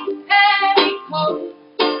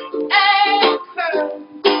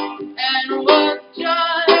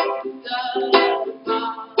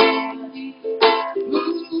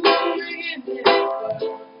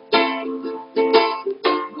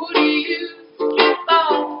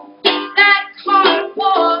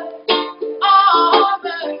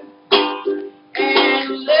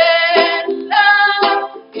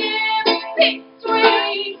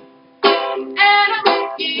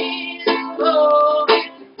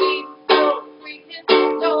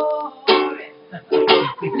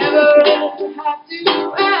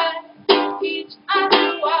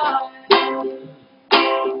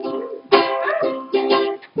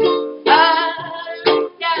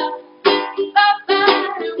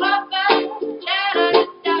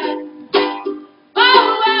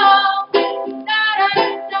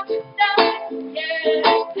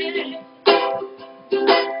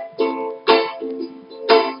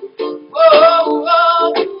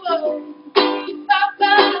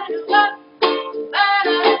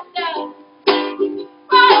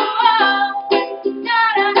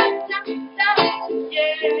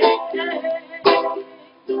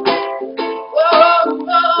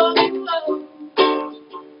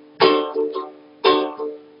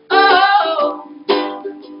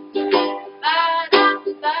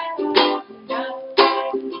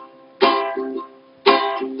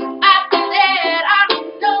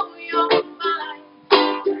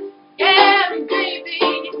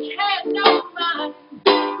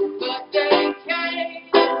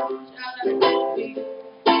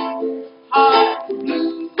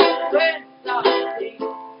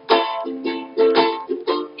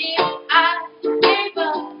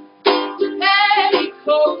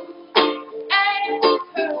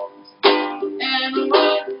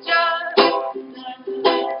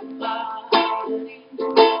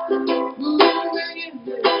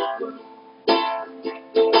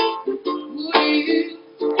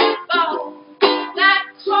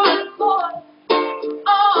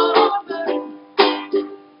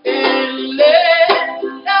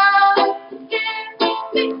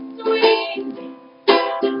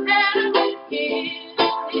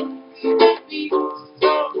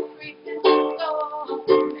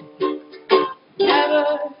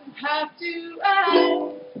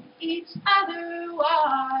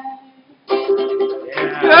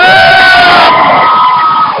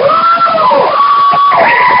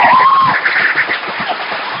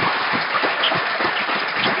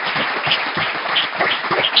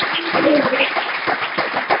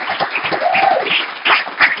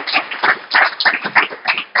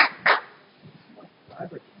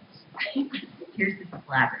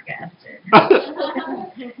flabbergasted.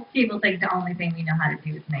 People think the only thing we know how to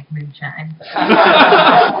do is make moonshine.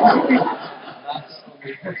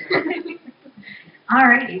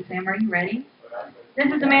 Alrighty, Sam, are you ready? This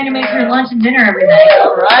is the man who makes your lunch and dinner every night.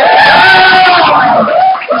 Alright.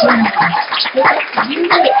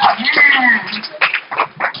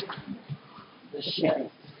 The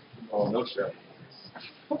chef. Oh, no chef.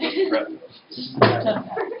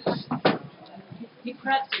 He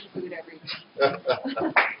preps food every day.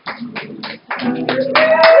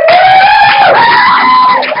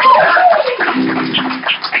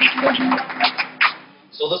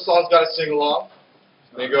 So this song's got a sing-along.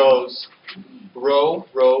 And it goes, row,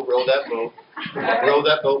 row, row that boat. Row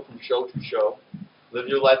that boat from show to show. Live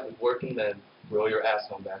your life with working men. Row your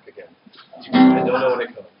ass on back again. I don't know when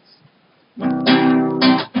it comes.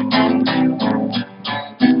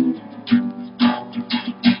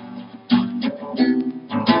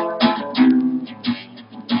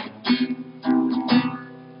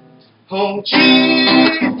 Oh, gee,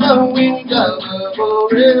 the wind of a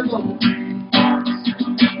river.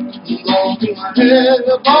 Long through my head,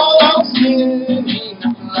 all I'm seeing ain't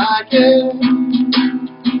nothing like it.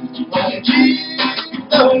 Oh, gee,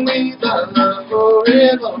 the wind of a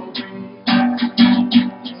river.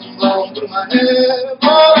 Long through my head,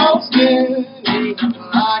 all I'm seeing ain't nothing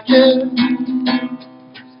like it.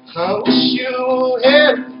 I wish you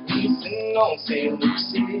had been sitting on St.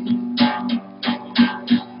 Lucie.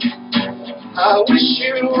 I wish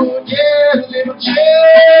you would get a little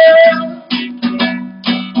chill.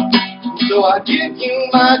 So I give you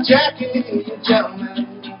my jacket and your gentleman.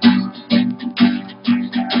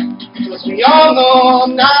 'Cause we all know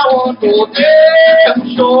I'm not one for damn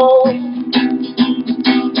sure.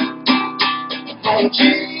 Oh,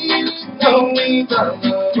 geez, no, we got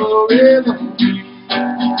forever.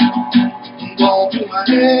 I'm going through my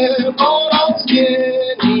head, all on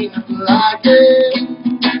skin, ain't nothing like it.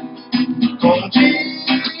 Oh, gee,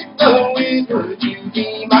 Louise, would you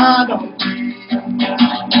be my dog?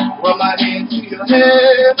 Run my hand to your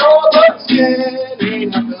head, oh, but skin ain't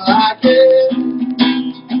nothing like it.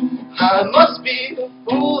 I must be a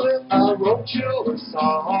fool if I wrote you a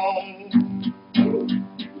song.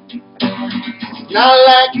 Not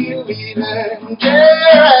like you even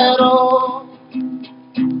care at all.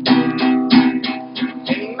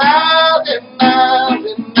 And miles and miles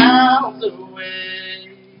and miles away.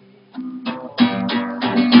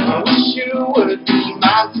 I wish you would be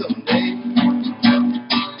mine someday.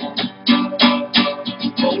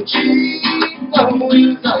 Oh, gee,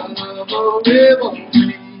 Louise, I love a river.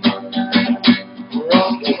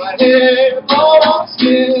 Run through my head, all on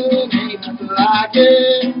skin, ain't nothing like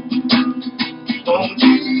it. Oh,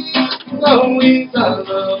 gee, Louise, I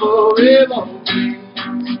love a river.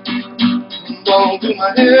 Run through my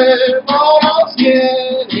head, all on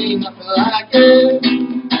skin, ain't nothing like it.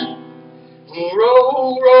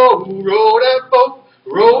 Row, row, row that boat.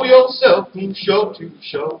 Row yourself from show to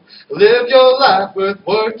show. Live your life with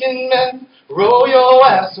working men. Row your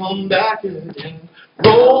ass on back again.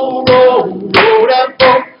 Row, row, row that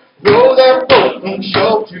boat. Row that boat from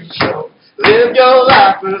show to show. Live your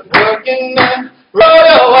life with working men. Row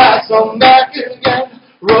your ass on back again.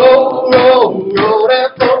 Row, row, row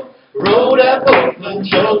that boat. Row that boat from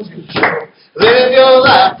show to show. Live your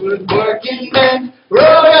life with working men.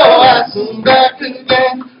 Row your ass on back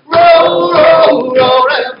again. Row, row, row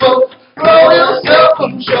that boat. Row yourself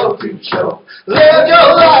from show to show. Live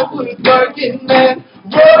your life with working men.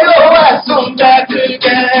 Row your ass on back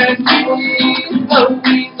again. Louise,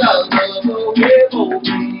 Louise, I love a river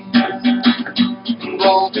breeze.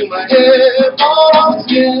 Roll through my head, all on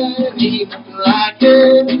skin, ain't nothing like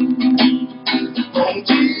it. Oh,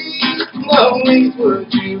 gee, Louise,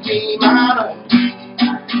 would you be mine?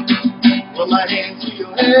 Put my hand to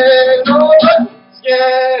your head, oh,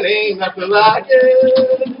 skin, ain't nothing like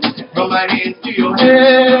it. Run my hands to your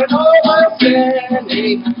head, oh, my skin,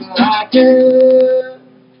 ain't nothing like it.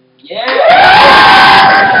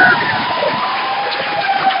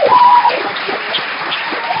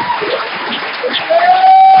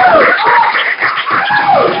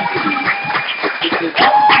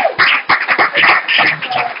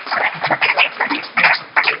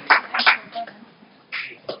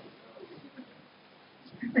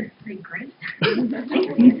 That was pretty great.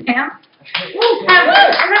 Thank you, Sam.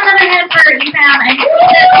 Another hand for Sam.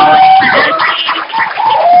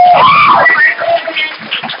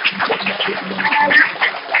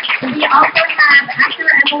 And we also have, after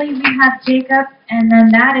Emily, we have Jacob, and then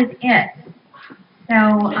that is it. So,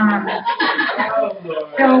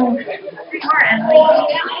 three more, Emily.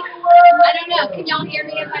 I don't know. Can y'all hear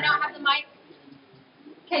me if I don't have the mic?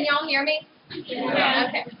 Can y'all hear me? Yeah.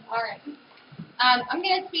 Okay. All right. I'm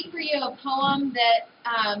going to speak for you a poem that,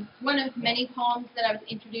 one of many poems that I was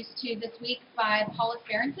introduced to this week by Paulus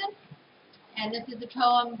Berenson. And this is a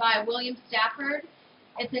poem by William Stafford.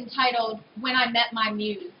 It's entitled, When I Met My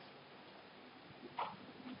Muse.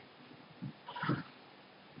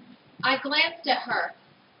 I glanced at her,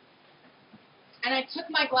 and I took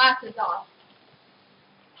my glasses off.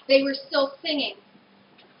 They were still singing.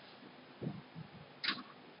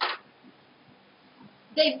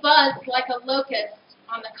 They buzzed like a locust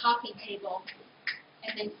on the coffee table,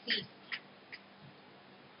 and then ceased.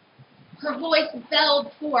 Her voice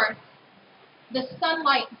bellowed forth. The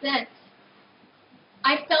sunlight bent.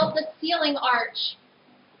 I felt the ceiling arch,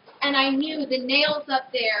 and I knew the nails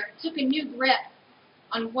up there took a new grip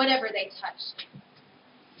on whatever they touched.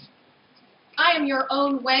 I am your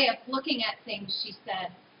own way of looking at things, she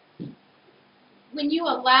said. When you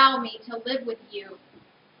allow me to live with you,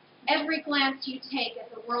 every glance you take at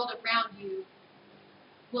the world around you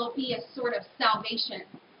will be a sort of salvation.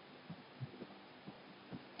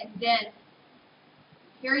 And then,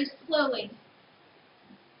 very slowly,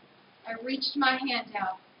 I reached my hand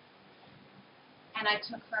out, and I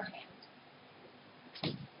took her hand.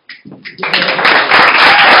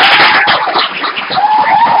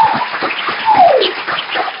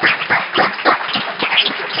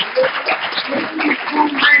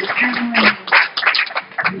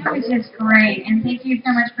 That was just great, and thank you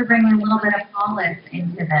so much for bringing a little bit of Paulus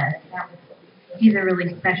into this. He's a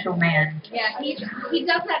really special man. Yeah, he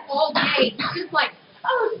does that all day. He's just like,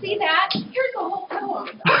 oh, see that? Here's a whole poem.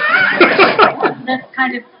 That's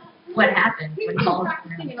kind of what happens when Paulus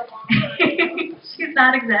Singing along. She's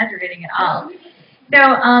not exaggerating at all. So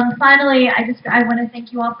finally, I want to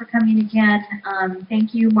thank you all for coming again.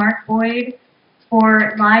 Thank you, Mark Boyd,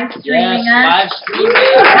 for live streaming us. Live streaming.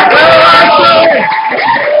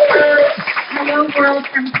 Hello, world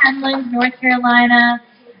from Penland, North Carolina.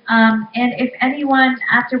 And if anyone,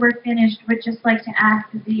 after we're finished, would just like to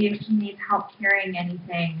ask Z if he needs help carrying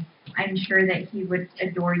anything, I'm sure that he would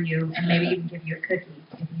adore you and maybe even give you a cookie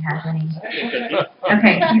if he has any.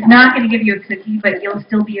 Okay, he's not going to give you a cookie, but you'll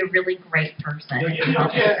still be a really great person.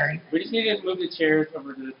 We just need to move the chairs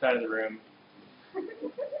over to the side of the room.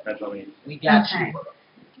 That's all we need. We got you.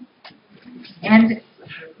 And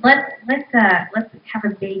let's have a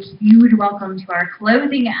big, huge welcome to our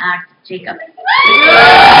closing act, Jacob.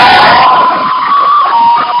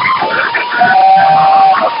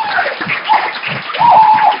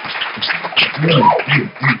 Does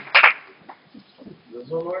this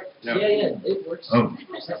one work? No. Yeah, it works. Oh.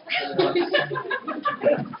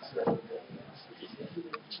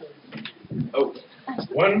 Oh.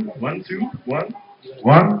 1, 2, 1.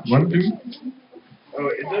 1, 2. Oh,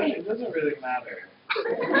 it doesn't really matter.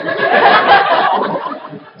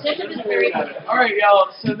 All right, y'all.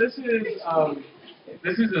 So this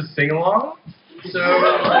is a sing along. So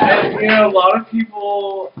a lot of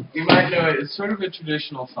people, you might know it. It's sort of a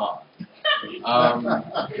traditional song.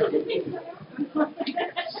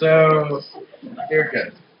 So here it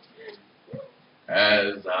goes.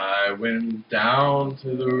 As I went down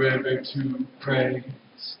to the river to pray,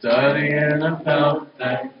 studying about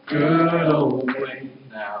that good old way,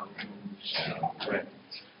 now shall pray.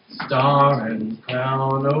 Star and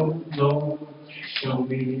crown, oh Lord, show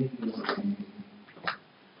me the way.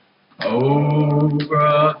 Oh,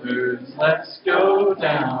 brothers, let's go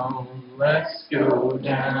down,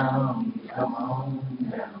 come on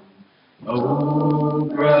down. Oh,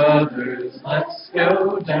 brothers, let's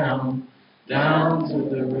go down to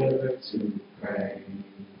the river to pray.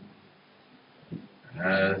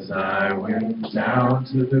 As I went down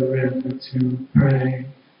to the river to pray,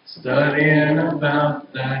 studying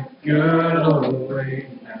about that good old way,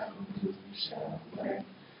 now who shall pray?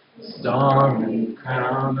 Star and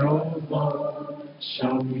crown, oh Lord,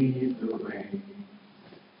 show me the way.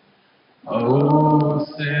 Oh,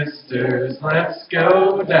 sisters, let's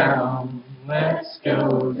go down,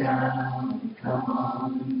 come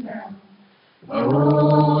on down.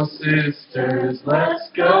 Oh, sisters, let's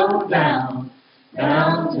go down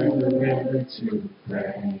to the river to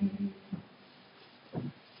pray.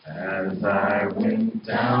 As I went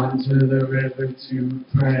down to the river to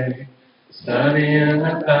pray, studying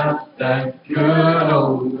about that good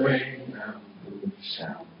old way, now who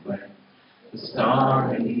shall wear the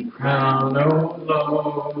star and crown, oh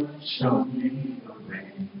Lord, show me the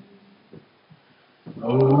way.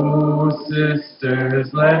 Oh,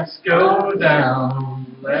 sisters, let's go down,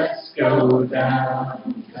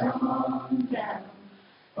 come on down.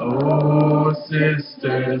 Oh,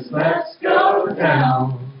 sisters, let's go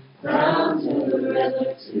down to the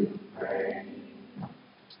river to pray.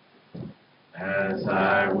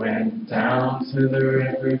 to the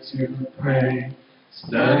river to pray,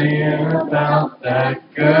 studying about that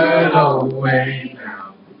good old way.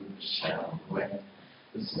 Now who shall wear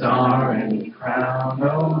the star and crown?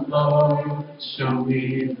 Oh Lord, show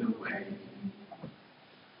me the way.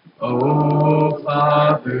 Oh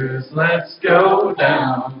fathers, let's go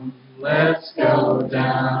down,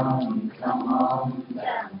 come on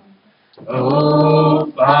down.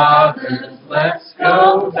 Oh fathers, let's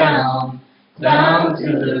go down to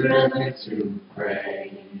the river to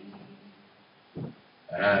pray.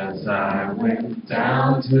 As I went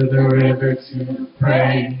down to the river to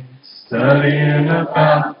pray, studying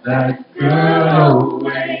about that good old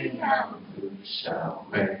way. Now who shall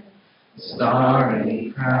wear the star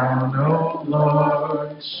and crown? Oh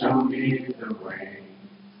Lord, show me the way.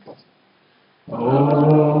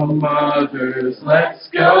 Oh mothers, let's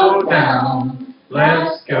go down,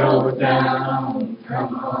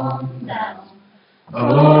 come on down.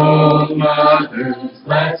 Oh mothers,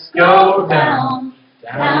 let's go down to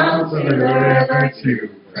the river to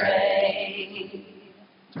pray.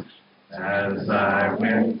 As I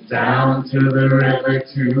went down to the river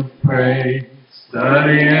to pray,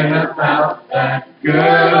 studying about that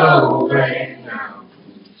good old way. Now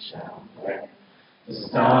who shall wear the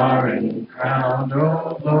star and crown?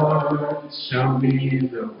 Oh Lord, show me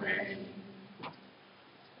the way.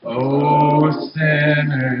 Oh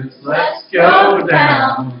sinners, let's go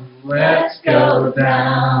down,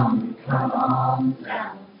 come on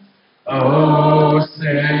down. Oh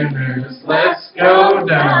sinners, let's go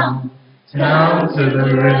down to the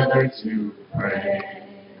river to pray.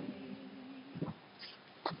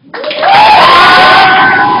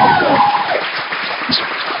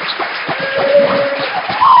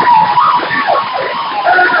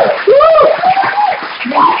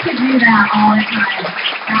 We could do that all the time.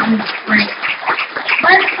 That was great.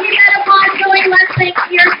 Let's keep that applause going. Let's thank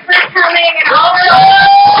Pierce for coming and all the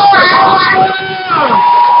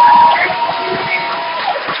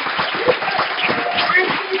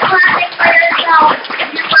keep clapping for yourself.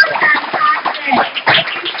 You were fantastic. Thank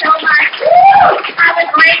you so much. Have a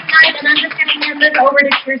great night, and I'm just going to hand this over to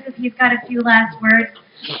Pierce if he's got a few last words.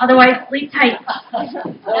 Otherwise, sleep tight.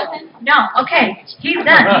 No, okay. He's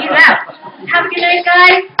done. He's out. Have a good night,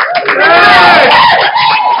 guys.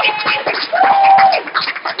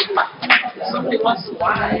 Somebody wants to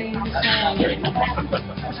lie.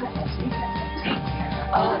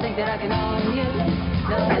 Oh, I think that I can own you.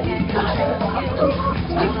 No, I can't control you.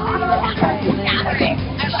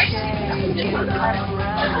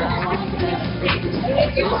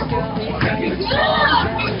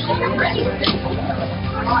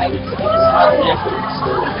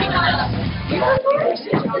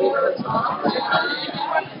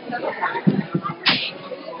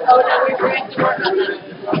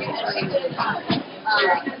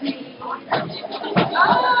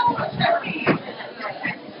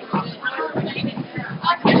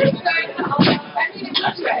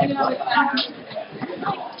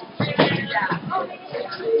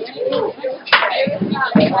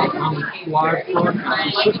 Live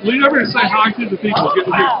broadcast. We never say hi to the people. Get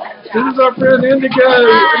here. This is our friend Indigo.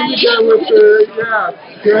 Indigo with the, yeah,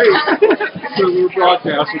 great. So we're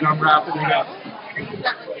broadcasting. I'm wrapping it up.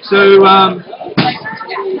 So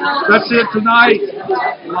that's it tonight.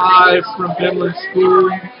 Live from Penland School.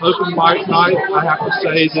 Open mic night. I have to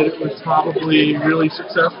say that it was probably really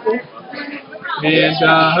successful. And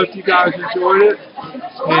I hope you guys enjoyed it.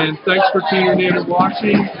 And thanks for tuning in and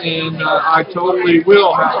watching. And I totally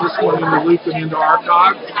will have this one in the loop and into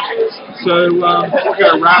archive. So we're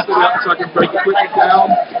going to wrap it up so I can break it quickly down.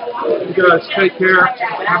 You guys take care.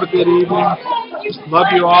 Have a good evening. Love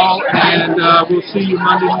you all. And we'll see you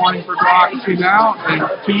Monday morning for Democracy Now! And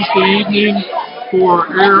Tuesday evening for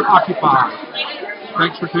Air Occupy.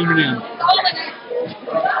 Thanks for tuning in.